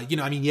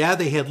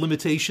 They had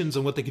limitations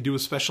on what they could do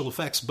with special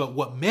effects, but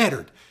what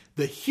mattered,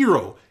 the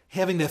hero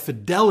having that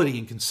fidelity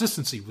and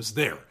consistency was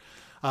there.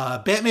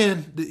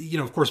 Batman,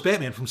 of course,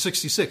 Batman from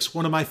 '66,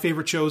 one of my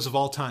favorite shows of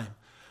all time.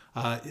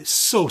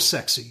 So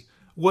sexy,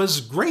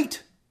 was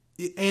great,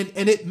 and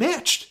it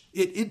matched.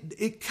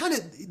 It kind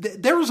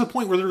of, there was a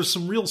point where there was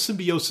some real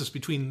symbiosis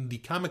between the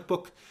comic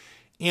book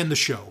and the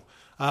show.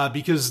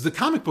 Because the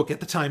comic book at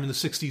the time in the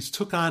 60s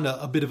took on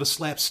a bit of a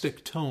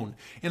slapstick tone.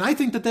 And I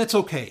think that that's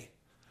okay.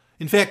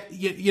 In fact,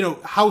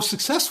 how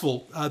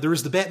successful there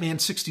is the Batman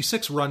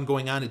 66 run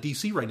going on at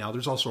DC right now.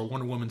 There's also a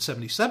Wonder Woman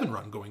 77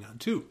 run going on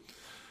too.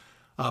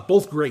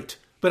 Both great.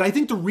 But I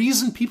think the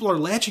reason people are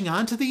latching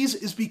onto these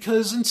is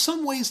because in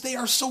some ways they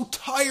are so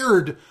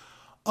tired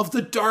of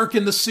the dark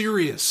and the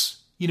serious.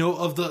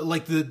 Of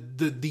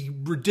the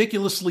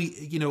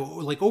ridiculously,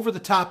 over the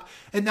top.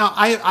 And now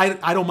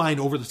I don't mind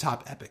over the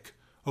top epic.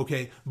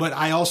 Okay, but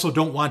I also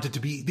don't want it to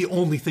be the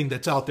only thing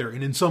that's out there.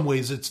 And in some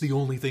ways, it's the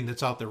only thing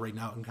that's out there right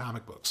now in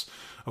comic books.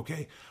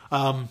 Okay.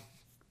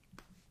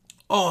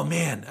 Oh,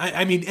 man.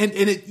 I mean, and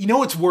it,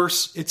 it's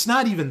worse. It's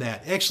not even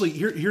that. Actually,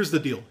 here's the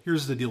deal.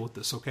 Here's the deal with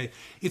this, okay?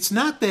 It's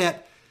not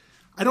that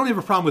I don't have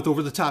a problem with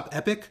over-the-top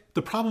epic.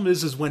 The problem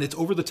is when it's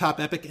over-the-top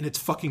epic and it's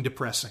fucking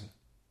depressing.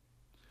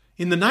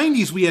 In the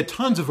 90s, we had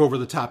tons of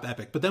over-the-top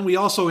epic, but then we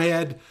also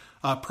had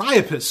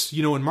Priapus,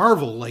 in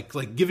Marvel,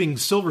 like giving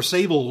Silver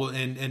Sable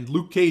and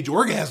Luke Cage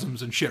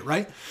orgasms and shit,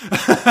 right?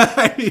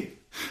 I mean,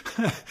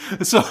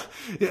 so,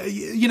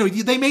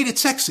 they made it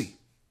sexy.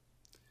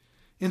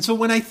 And so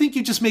when I think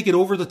you just make it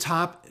over the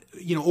top,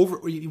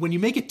 when you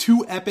make it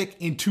too epic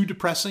and too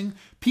depressing,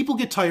 people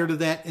get tired of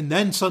that. And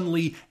then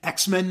suddenly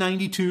X-Men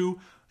 92,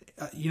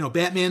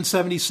 Batman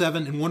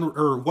 77 and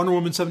Wonder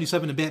Woman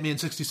 77 and Batman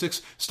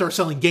 66 start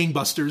selling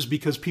gangbusters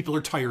because people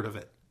are tired of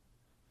it.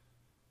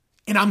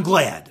 And I'm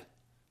glad.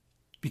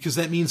 Because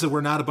that means that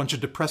we're not a bunch of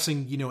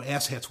depressing,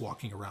 asshats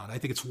walking around. I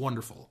think it's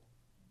wonderful.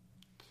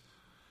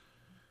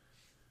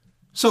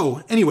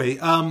 So anyway,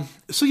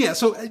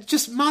 so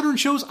just modern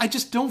shows, I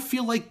just don't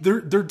feel like they're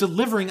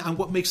delivering on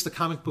what makes the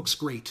comic books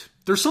great.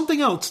 There's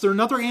something else. They're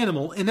another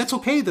animal, and that's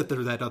okay that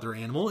they're that other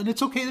animal, and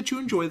it's okay that you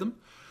enjoy them.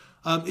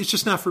 It's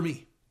just not for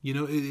me.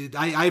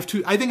 I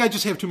think I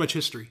just have too much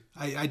history.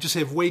 I just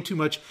have way too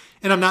much,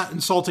 and I'm not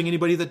insulting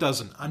anybody that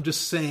doesn't. I'm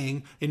just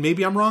saying, and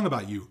maybe I'm wrong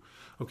about you.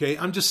 Okay,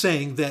 I'm just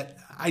saying that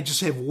I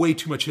just have way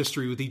too much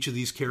history with each of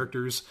these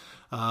characters.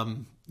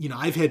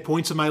 I've had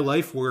points in my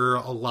life where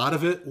a lot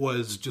of it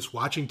was just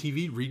watching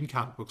TV, reading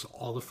comic books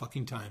all the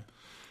fucking time,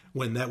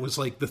 when that was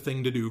like the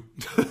thing to do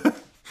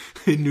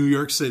in New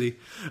York City.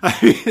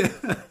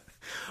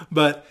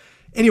 But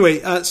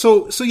anyway,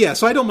 so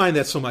I don't mind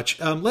that so much.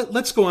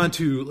 Let's get on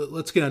to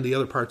the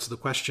other parts of the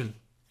question.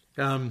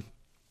 So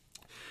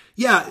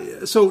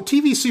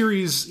TV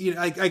series,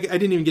 I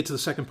didn't even get to the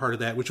second part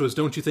of that, which was,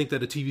 don't you think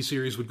that a TV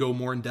series would go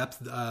more in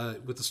depth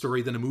with the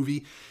story than a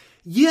movie?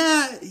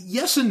 Yeah,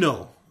 yes and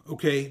no.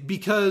 Okay,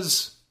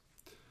 because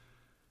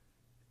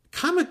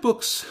comic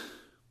books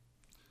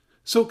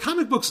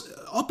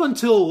up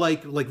until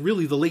like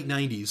really the late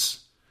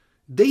 90s,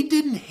 they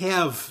didn't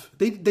have,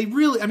 they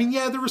really,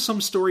 there were some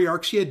story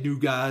arcs. You had New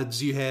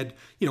Gods, you had,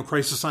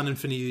 Crisis on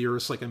Infinite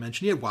Earths, like I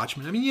mentioned, you had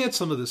Watchmen. You had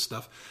some of this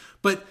stuff.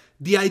 But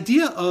the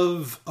idea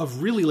of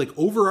really like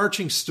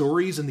overarching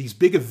stories and these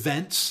big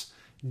events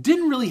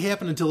didn't really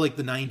happen until like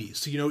the 90s.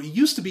 So, it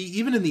used to be,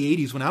 even in the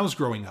 80s when I was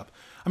growing up.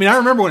 I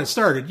remember when it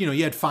started,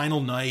 you had Final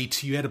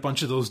Night, you had a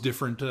bunch of those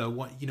different,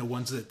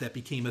 ones that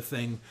became a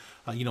thing,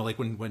 like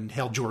when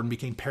Hal Jordan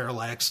became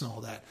Parallax and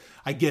all that.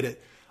 I get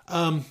it.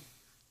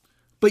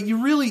 But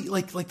you really,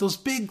 like those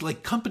big,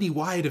 like,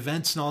 company-wide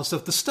events and all that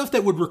stuff, the stuff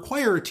that would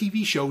require a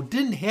TV show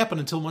didn't happen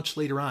until much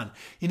later on.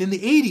 And in the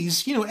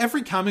 80s,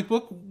 every comic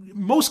book,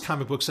 most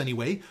comic books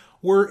anyway,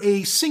 were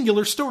a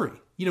singular story,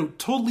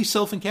 totally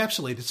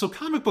self-encapsulated. So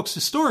comic books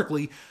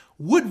historically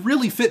would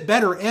really fit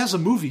better as a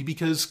movie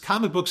because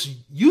comic books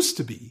used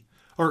to be,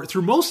 or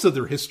through most of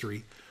their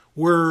history,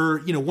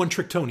 were,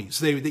 one-trick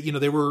Tonys.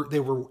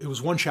 It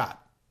was one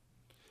shot.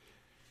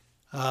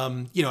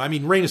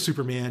 Reign of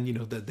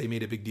Superman, that they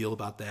made a big deal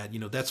about that.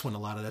 That's when a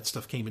lot of that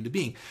stuff came into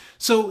being.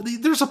 So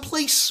there's a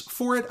place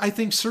for it, I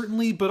think,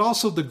 certainly, but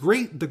also the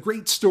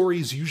great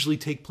stories usually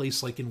take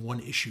place like in one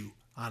issue,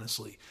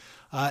 honestly.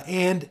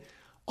 And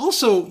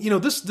also,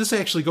 this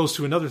actually goes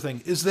to another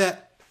thing, is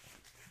that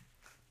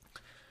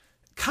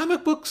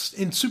comic books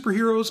and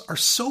superheroes are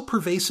so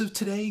pervasive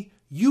today,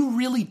 you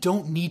really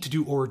don't need to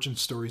do origin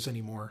stories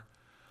anymore.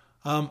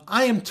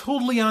 I am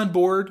totally on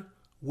board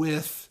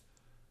with,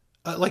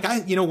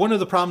 one of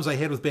the problems I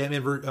had with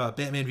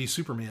Batman v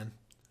Superman,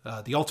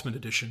 the Ultimate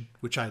Edition,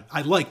 which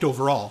I liked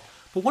overall,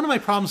 but one of my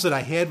problems that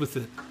I had with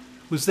it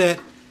was that,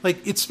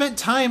 it spent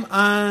time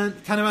on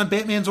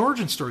Batman's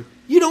origin story.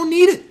 You don't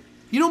need it.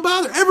 You don't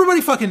bother.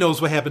 Everybody fucking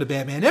knows what happened to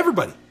Batman.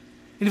 Everybody.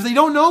 And if they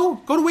don't know,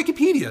 go to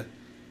Wikipedia.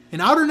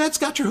 And Outernet's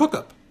got your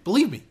hookup.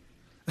 Believe me.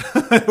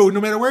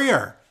 No matter where you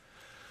are.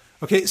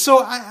 Okay, so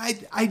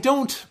I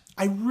don't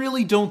I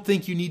really don't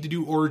think you need to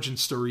do origin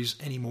stories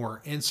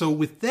anymore. And so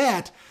with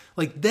that,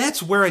 like,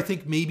 that's where I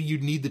think maybe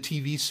you'd need the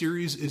TV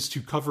series, is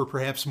to cover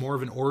perhaps more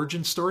of an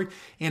origin story.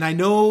 And I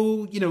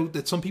know,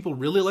 that some people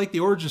really like the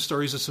origin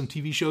stories that some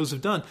TV shows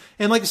have done.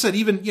 And like I said,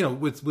 even,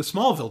 with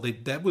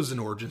Smallville, that was an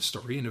origin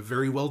story and a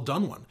very well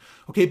done one.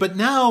 Okay, but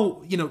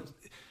now,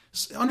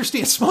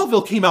 understand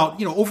Smallville came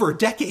out, over a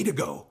decade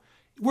ago.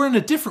 We're in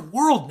a different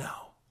world now.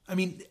 I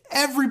mean,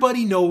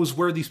 everybody knows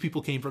where these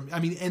people came from. I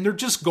mean, and they're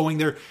just going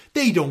there.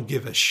 They don't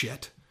give a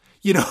shit,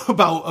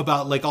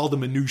 about like all the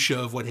minutia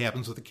of what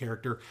happens with the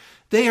character.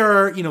 They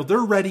are, they're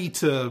ready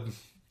to,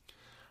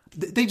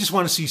 they just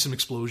want to see some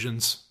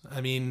explosions. I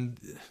mean,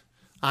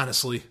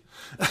 honestly.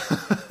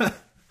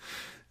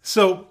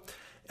 So,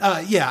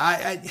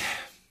 TV,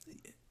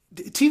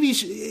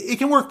 it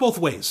can work both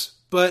ways,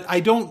 but I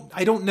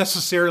don't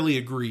necessarily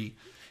agree.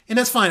 And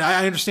that's fine.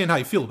 I understand how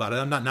you feel about it.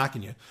 I'm not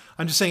knocking you.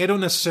 I'm just saying I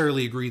don't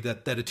necessarily agree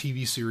that a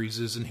TV series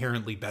is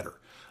inherently better.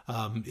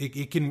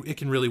 It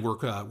can really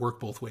work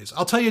both ways.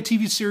 I'll tell you a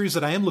TV series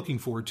that I am looking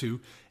forward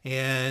to,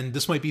 and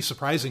this might be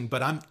surprising,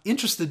 but I'm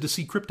interested to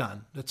see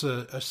Krypton. That's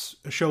a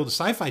show the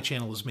Sci-Fi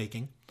Channel is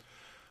making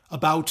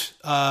about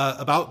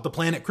the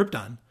planet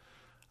Krypton.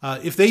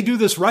 If they do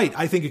this right,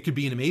 I think it could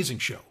be an amazing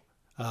show.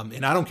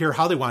 And I don't care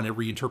how they want to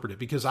reinterpret it,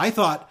 because I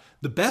thought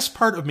the best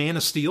part of Man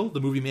of Steel, the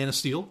movie Man of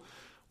Steel,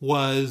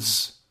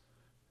 was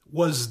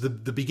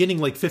the beginning,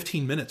 like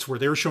 15 minutes where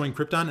they were showing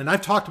Krypton. And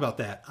I've talked about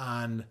that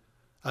on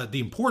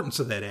the importance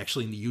of that,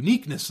 actually, and the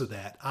uniqueness of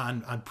that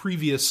on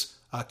previous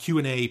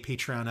Q&A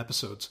Patreon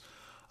episodes.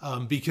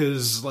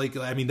 Because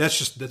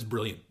that's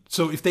brilliant.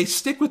 So if they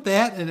stick with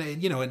that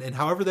and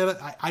however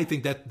that, I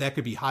think that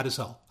could be hot as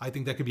hell. I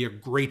think that could be a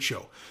great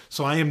show.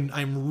 So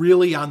I'm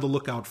really on the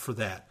lookout for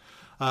that.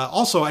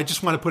 Also, I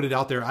just want to put it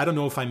out there. I don't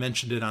know if I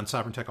mentioned it on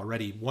Sovereign Tech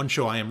already. One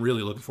show I am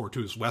really looking forward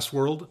to is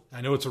Westworld.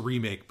 I know it's a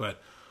remake,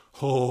 but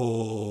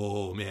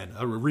oh man,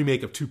 a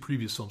remake of 2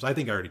 previous films. I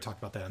think I already talked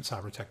about that on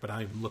Sovereign Tech, but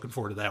I'm looking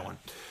forward to that one.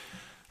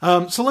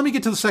 So let me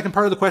get to the second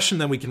part of the question,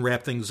 then we can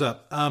wrap things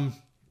up.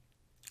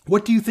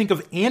 What do you think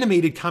of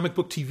animated comic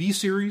book TV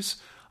series?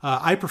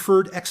 I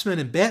preferred X-Men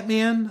and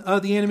Batman,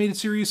 the animated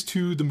series,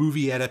 to the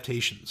movie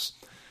adaptations.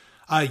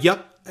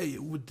 Yep.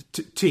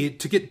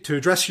 To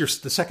address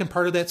the second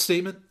part of that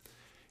statement,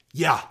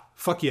 yeah,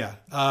 fuck yeah.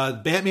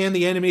 Batman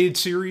the Animated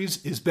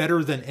Series is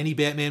better than any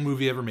Batman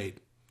movie ever made.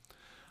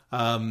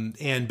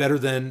 And better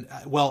than,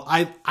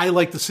 I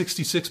like the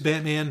 66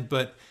 Batman,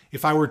 but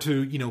if I were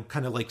to,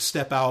 kind of like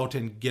step out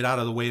and get out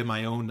of the way of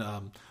my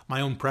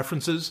own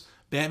preferences,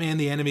 Batman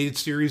the Animated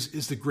Series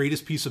is the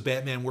greatest piece of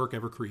Batman work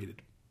ever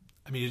created.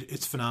 I mean,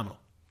 it's phenomenal.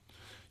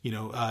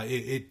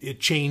 It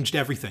changed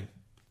everything.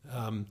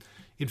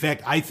 In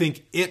fact, I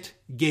think it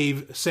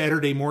gave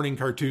Saturday morning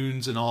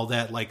cartoons and all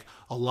that like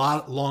a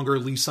lot longer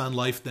lease on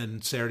life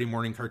than Saturday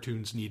morning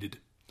cartoons needed.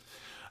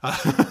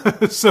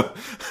 So,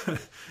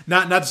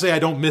 not to say I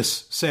don't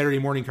miss Saturday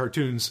morning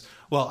cartoons.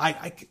 Well,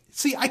 I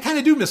kind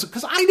of do miss it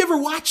because I never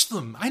watched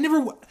them.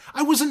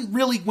 I wasn't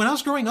really, when I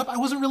was growing up, I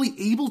wasn't really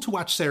able to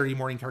watch Saturday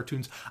morning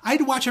cartoons. I had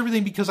to watch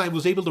everything because I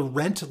was able to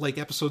rent like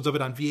episodes of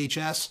it on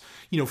VHS,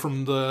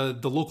 from the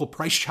local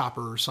Price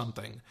Chopper or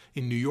something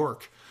in New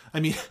York. I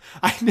mean,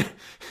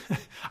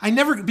 I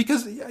never,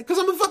 because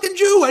I'm a fucking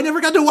Jew, I never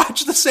got to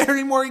watch the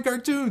Saturday morning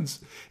cartoons.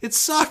 It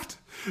sucked.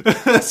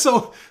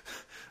 So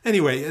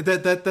anyway,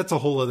 that's a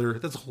whole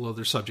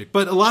other subject.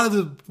 But a lot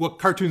of what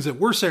cartoons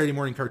that were Saturday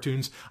morning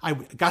cartoons, I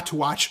got to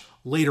watch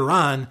later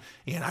on,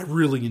 and I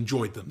really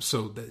enjoyed them.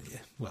 So,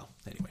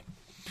 anyway.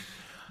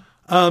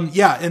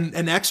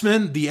 And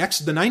X-Men,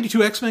 the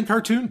 92 X-Men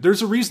cartoon,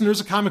 there's a reason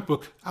there's a comic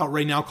book out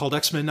right now called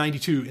X-Men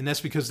 92, and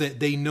that's because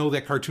they know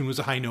that cartoon was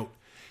a high note.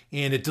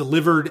 And it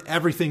delivered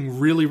everything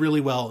really, really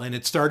well. And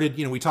it started,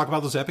 we talk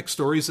about those epic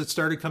stories that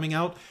started coming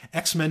out.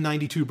 X-Men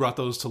 92 brought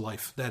those to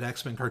life. That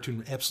X-Men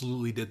cartoon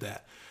absolutely did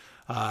that.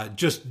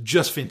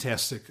 Just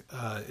fantastic.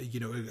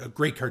 A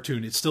great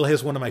cartoon. It still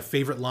has one of my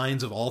favorite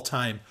lines of all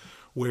time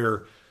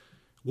where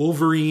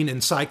Wolverine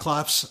and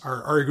Cyclops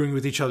are arguing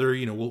with each other,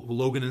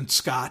 Logan and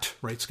Scott,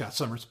 right? Scott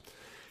Summers.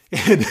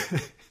 And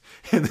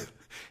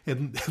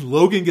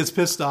Logan gets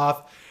pissed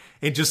off.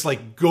 And just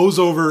like goes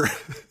over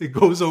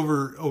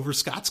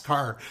Scott's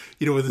car,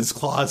 with his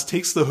claws,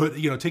 takes the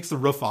hood, takes the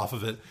roof off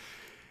of it.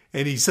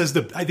 And he says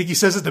I think he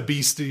says it to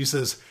Beast, and he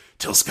says,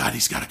 "Tell Scott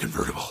he's got a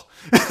convertible."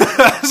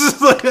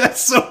 That's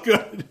so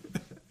good.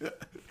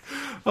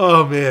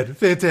 Oh man,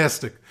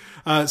 fantastic.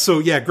 So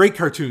yeah, great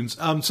cartoons.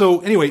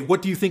 So anyway,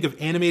 what do you think of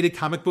animated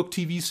comic book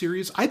TV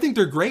series? I think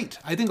they're great.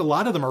 I think a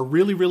lot of them are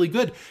really, really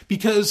good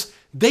because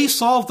they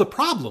solve the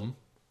problem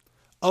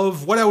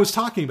of what I was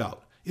talking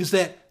about, is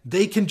that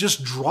they can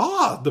just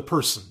draw the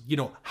person,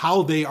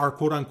 how they are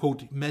quote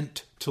unquote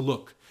meant to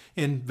look.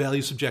 And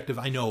value subjective,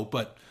 I know,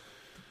 but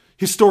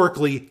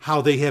historically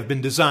how they have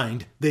been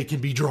designed, they can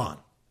be drawn.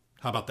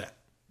 How about that?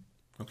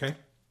 Okay.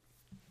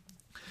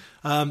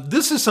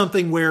 This is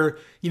something where,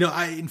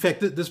 in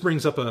fact, this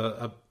brings up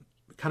a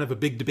kind of a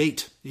big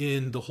debate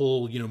in the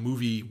whole,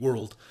 movie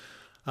world,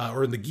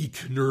 or in the geek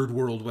nerd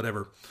world,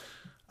 whatever.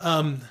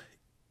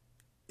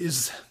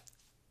 is...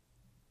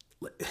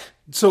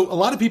 So a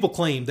lot of people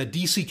claim that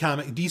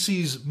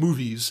DC's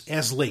movies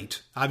as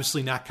late,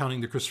 obviously not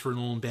counting the Christopher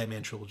Nolan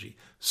Batman trilogy,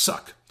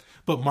 suck.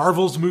 But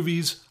Marvel's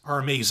movies are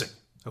amazing.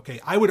 Okay,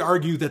 I would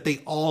argue that they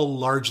all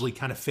largely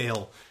kind of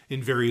fail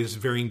in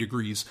varying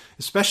degrees,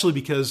 especially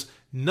because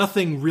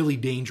nothing really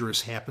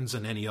dangerous happens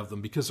in any of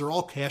them because they're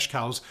all cash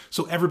cows,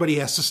 so everybody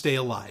has to stay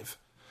alive.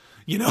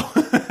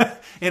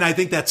 And I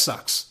think that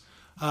sucks.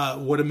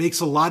 What it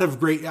makes a lot of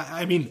great...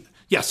 I mean...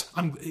 Yes,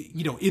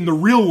 in the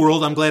real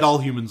world, I'm glad all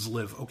humans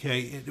live,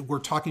 okay? We're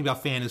talking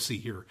about fantasy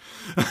here.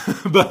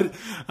 But,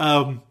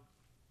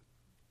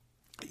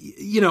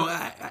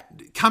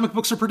 comic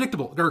books are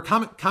predictable.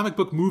 Comic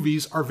book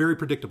movies are very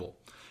predictable.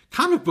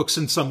 Comic books,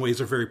 in some ways,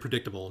 are very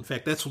predictable. In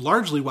fact, that's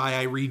largely why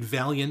I read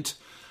Valiant,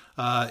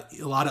 a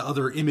lot of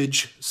other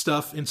Image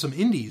stuff, and some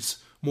indies,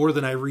 more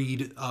than I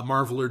read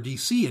Marvel or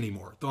DC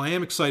anymore. Though I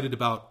am excited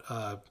about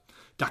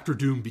Doctor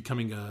Doom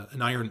becoming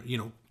an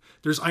Iron...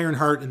 There's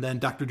Ironheart, and then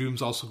Doctor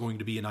Doom's also going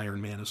to be an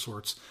Iron Man of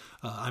sorts.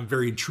 I'm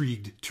very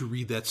intrigued to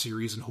read that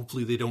series, and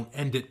hopefully they don't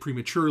end it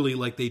prematurely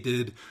like they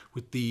did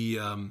with the,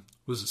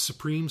 was it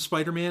Supreme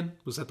Spider-Man?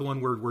 Was that the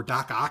one where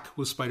Doc Ock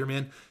was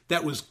Spider-Man?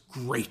 That was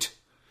great.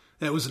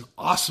 That was an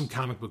awesome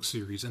comic book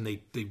series, and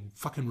they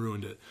fucking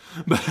ruined it.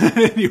 But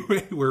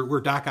anyway,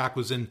 where Doc Ock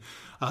was in,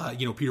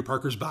 Peter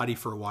Parker's body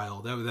for a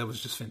while. That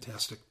was just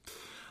fantastic.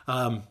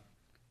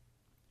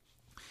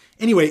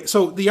 Anyway,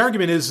 so the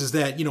argument is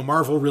that,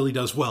 Marvel really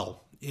does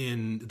well.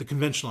 In the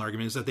conventional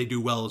argument is that they do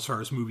well as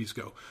far as movies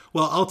go.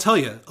 Well, I'll tell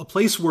you, a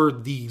place where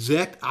the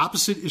exact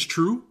opposite is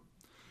true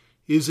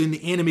is in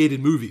the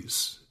animated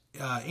movies.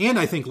 And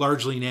I think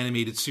largely in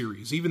animated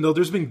series, even though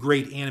there's been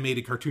great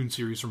animated cartoon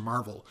series from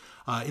Marvel.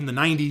 In the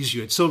 90s, you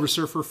had Silver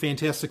Surfer,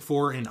 Fantastic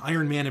Four, and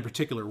Iron Man in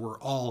particular were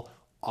all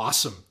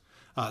awesome.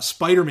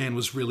 Spider-Man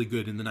was really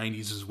good in the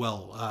 90s as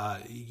well.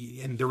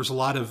 And there was a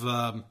lot of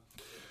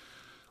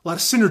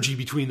synergy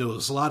between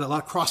those, a lot of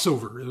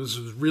crossover. It was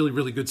really,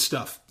 really good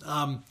stuff.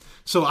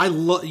 So I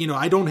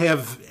don't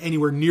have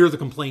anywhere near the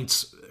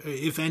complaints,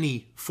 if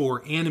any,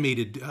 for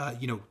animated,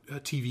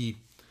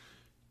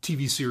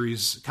 TV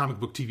series, comic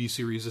book TV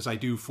series, as I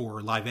do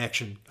for live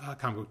action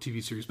comic book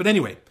TV series. But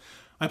anyway,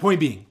 my point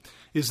being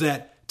is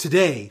that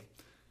today,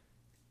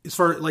 as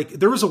far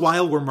there was a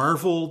while where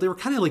Marvel, they were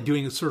kind of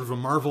doing sort of a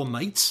Marvel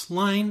Knights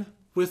line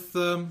with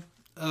some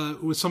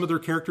of their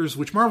characters,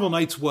 which Marvel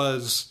Knights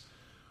was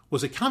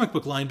a comic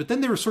book line, but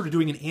then they were sort of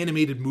doing an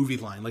animated movie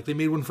line. Like they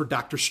made one for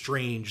Doctor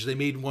Strange. They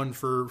made one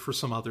for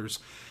some others.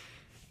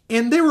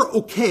 And they were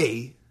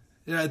okay.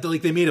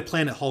 They made a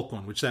Planet Hulk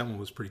one, which that one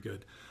was pretty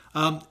good.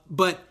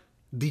 But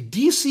the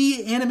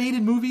DC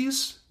animated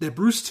movies that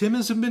Bruce Timm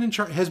has been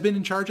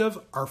in charge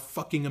of are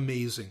fucking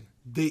amazing.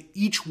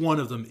 Each one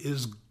of them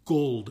is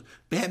gold.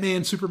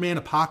 Batman, Superman,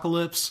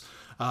 Apocalypse,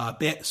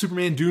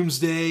 Superman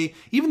Doomsday,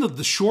 even though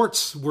the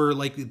shorts were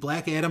like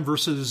Black Adam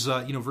versus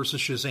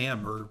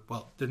Shazam, or,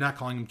 well, they're not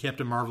calling him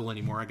Captain Marvel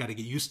anymore. I got to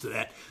get used to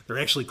that. They're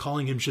actually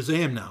calling him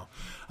Shazam now.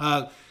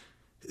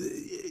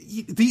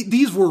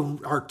 These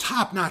are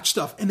top-notch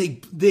stuff. And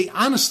they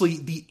honestly,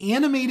 the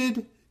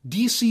animated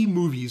DC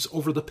movies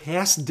over the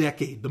past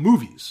decade, the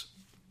movies,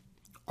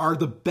 are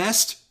the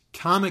best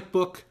comic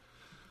book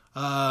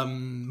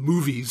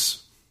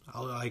movies.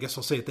 I guess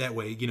I'll say it that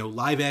way.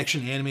 Live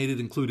action, animated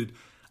included,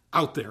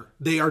 out there.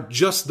 They are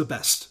just the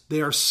best.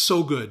 They are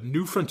so good.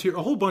 New Frontier,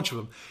 a whole bunch of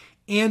them.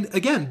 And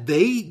again,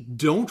 they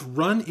don't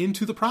run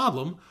into the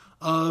problem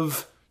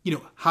of,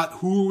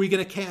 who are we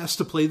going to cast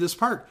to play this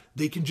part?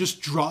 They can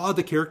just draw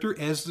the character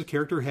as the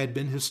character had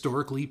been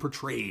historically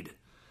portrayed.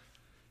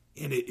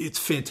 And it's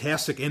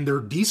fantastic. And they're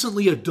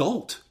decently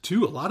adult,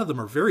 too. A lot of them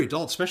are very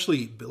adult,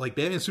 especially like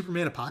Batman,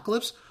 Superman,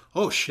 Apocalypse.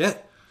 Oh,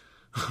 shit.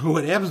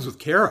 What happens with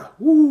Kara?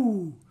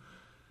 Woo!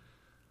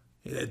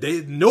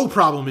 They no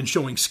problem in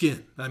showing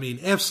skin. I mean,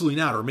 absolutely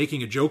not. Or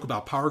making a joke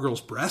about Power Girl's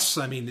breasts.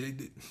 I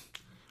mean,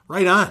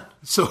 right on.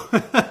 So,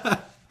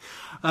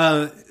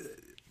 I'm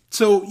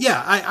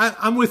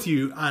with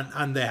you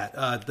on that.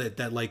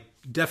 That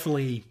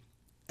definitely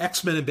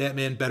X-Men and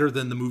Batman better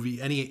than the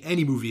movie,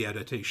 any movie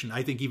adaptation.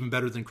 I think even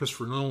better than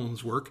Christopher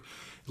Nolan's work.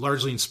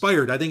 Largely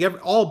inspired. I think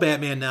all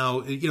Batman now,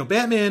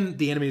 Batman,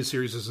 the animated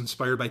series, is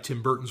inspired by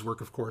Tim Burton's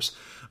work, of course.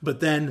 But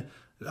then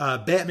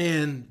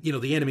Batman,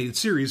 the animated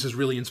series has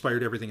really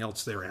inspired everything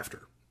else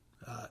thereafter.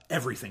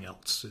 Everything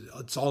else.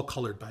 It's all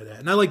colored by that.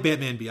 And I like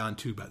Batman Beyond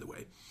too, by the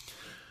way.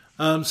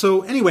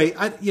 So anyway,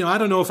 I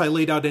don't know if I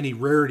laid out any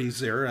rarities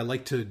there. I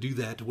like to do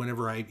that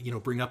whenever I,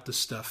 bring up the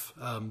stuff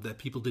that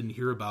people didn't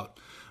hear about.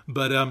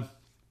 But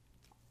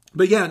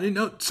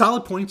yeah,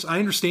 solid points. I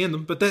understand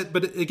them. But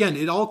again,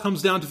 it all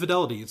comes down to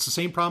fidelity. It's the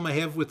same problem I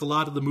have with a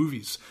lot of the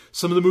movies.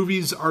 Some of the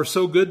movies are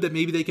so good that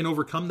maybe they can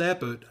overcome that,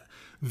 but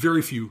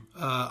very few.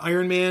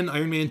 Iron Man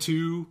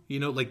 2,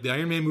 the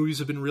Iron Man movies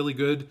have been really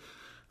good.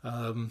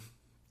 The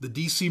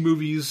DC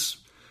movies,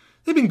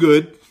 they've been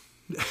good.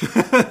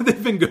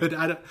 They've been good.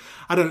 I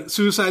don't.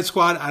 Suicide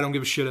Squad, I don't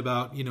give a shit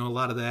about. A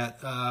lot of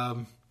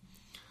that.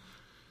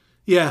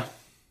 Yeah.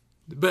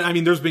 But I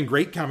mean, there's been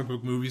great comic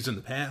book movies in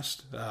the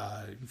past.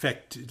 In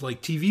fact,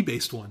 like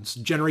TV-based ones.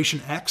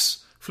 Generation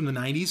X from the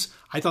 90s.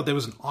 I thought that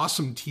was an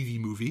awesome TV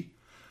movie.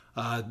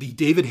 The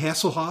David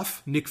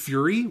Hasselhoff, Nick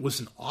Fury was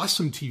an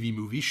awesome TV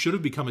movie. Should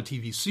have become a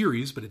TV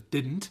series, but it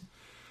didn't.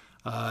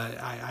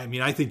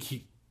 I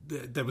think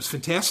that was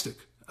fantastic.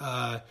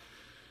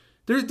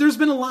 There's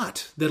been a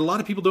lot that a lot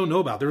of people don't know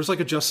about. There was like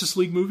a Justice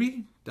League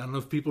movie. I don't know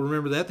if people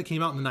remember that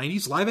came out in the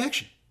 90s. Live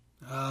action.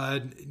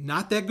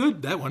 Not that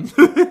good, that one.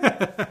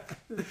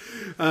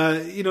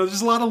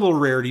 There's a lot of little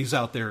rarities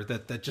out there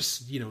that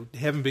just,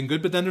 haven't been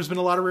good. But then there's been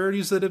a lot of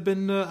rarities that have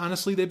been,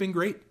 honestly, they've been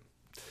great.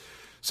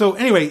 So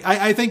anyway,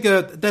 I think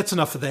that's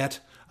enough of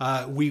that.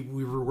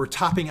 We're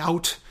topping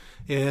out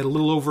at a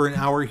little over an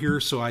hour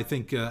here, so I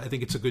think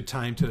it's a good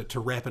time to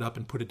wrap it up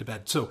and put it to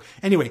bed. So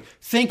anyway,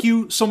 thank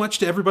you so much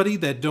to everybody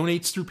that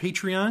donates through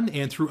Patreon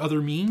and through other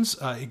means.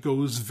 It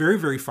goes very,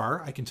 very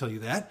far, I can tell you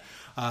that.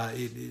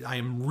 I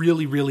am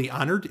really, really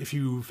honored. If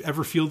you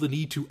ever feel the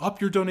need to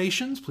up your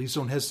donations, please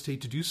don't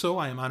hesitate to do so.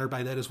 I am honored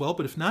by that as well.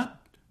 But if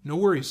not, no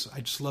worries. I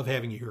just love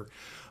having you here.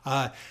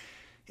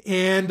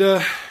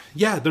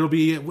 There'll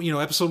be,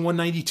 episode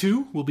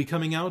 192 will be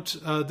coming out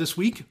this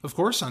week, of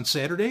course, on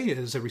Saturday,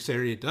 as every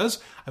Saturday it does.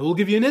 I will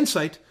give you an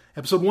insight.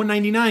 Episode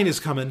 199 is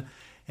coming,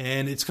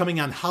 and it's coming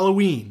on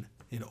Halloween.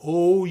 And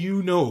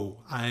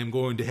I am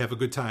going to have a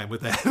good time with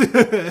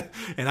that.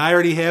 And I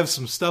already have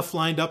some stuff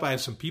lined up. I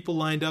have some people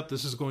lined up.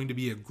 This is going to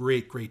be a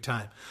great, great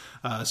time.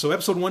 So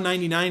episode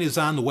 199 is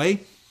on the way.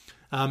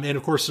 And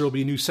of course, there will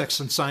be a new Sex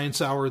and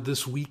Science Hour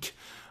this week.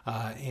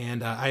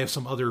 And I have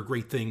some other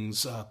great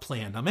things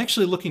planned. I'm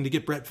actually looking to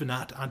get Brett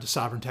Veinotte onto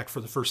Sovereign Tech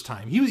for the first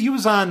time. He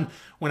was on,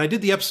 when I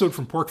did the episode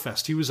from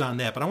PorkFest, he was on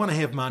that. But I want to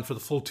have him on for the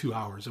full 2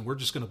 hours. And we're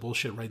just going to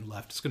bullshit right and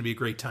left. It's going to be a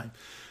great time.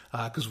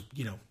 Because,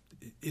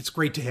 it's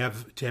great to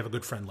have a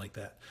good friend like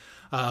that.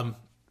 And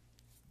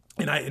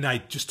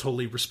I just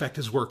totally respect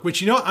his work,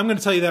 which, I'm going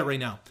to tell you that right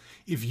now.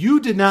 If you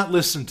did not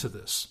listen to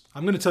this,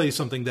 I'm going to tell you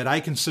something that I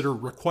consider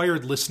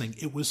required listening.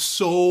 It was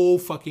so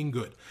fucking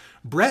good.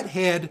 Brett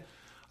had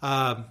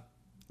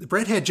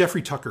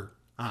Jeffrey Tucker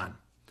on,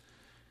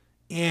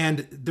 and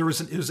it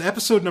was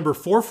episode number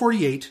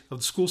 448 of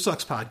the School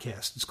Sucks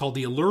podcast. It's called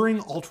The Alluring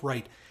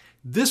Alt-Right.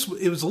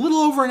 It was a little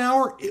over an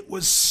hour. It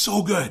was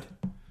so good.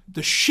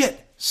 The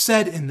shit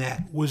said in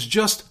that was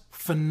just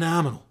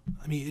phenomenal.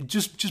 I mean,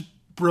 just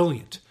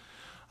brilliant.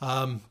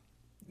 Man.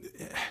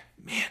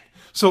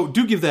 So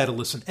do give that a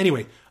listen.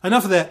 Anyway,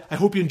 enough of that. I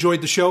hope you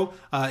enjoyed the show.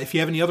 If you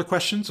have any other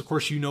questions, of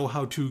course, you know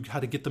how to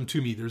get them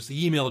to me. There's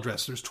the email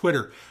address. There's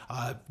Twitter.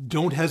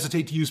 Don't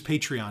hesitate to use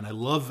Patreon. I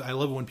love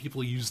it when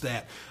people use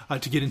that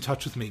to get in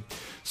touch with me.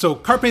 So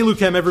Carpe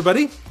Lucem,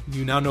 everybody.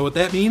 You now know what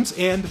that means,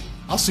 and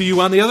I'll see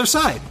you on the other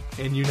side.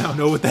 And you now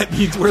know what that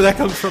means, where that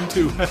comes from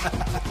too.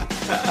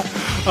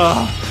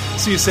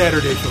 See you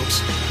Saturday,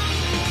 folks.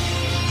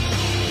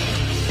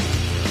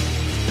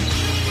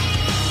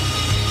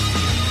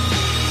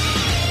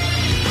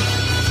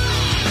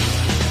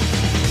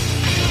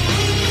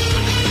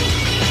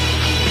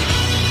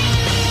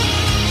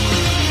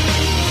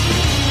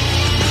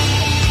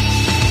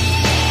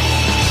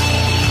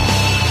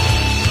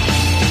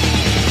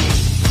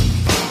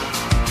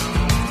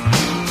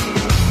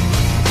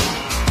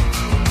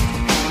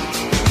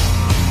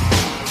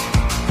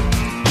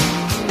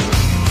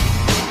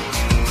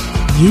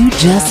 You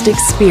just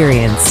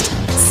experienced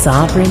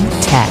Sovereign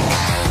Tech.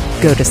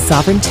 Go to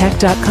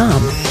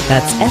sovereigntech.com,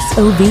 that's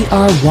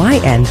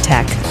SOVRYN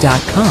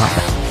tech.com,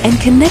 and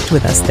connect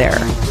with us there.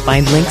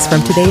 Find links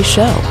from today's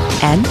show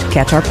and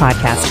catch our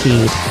podcast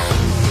feed.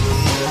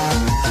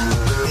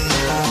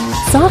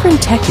 Sovereign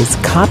Tech is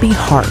copy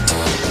heart.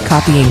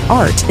 Copying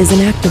art is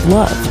an act of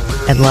love,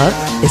 and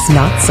love is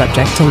not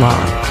subject to law.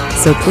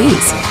 So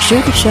please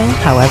share the show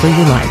however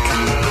you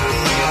like.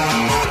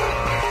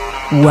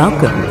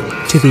 Welcome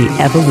to the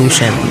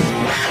evolution.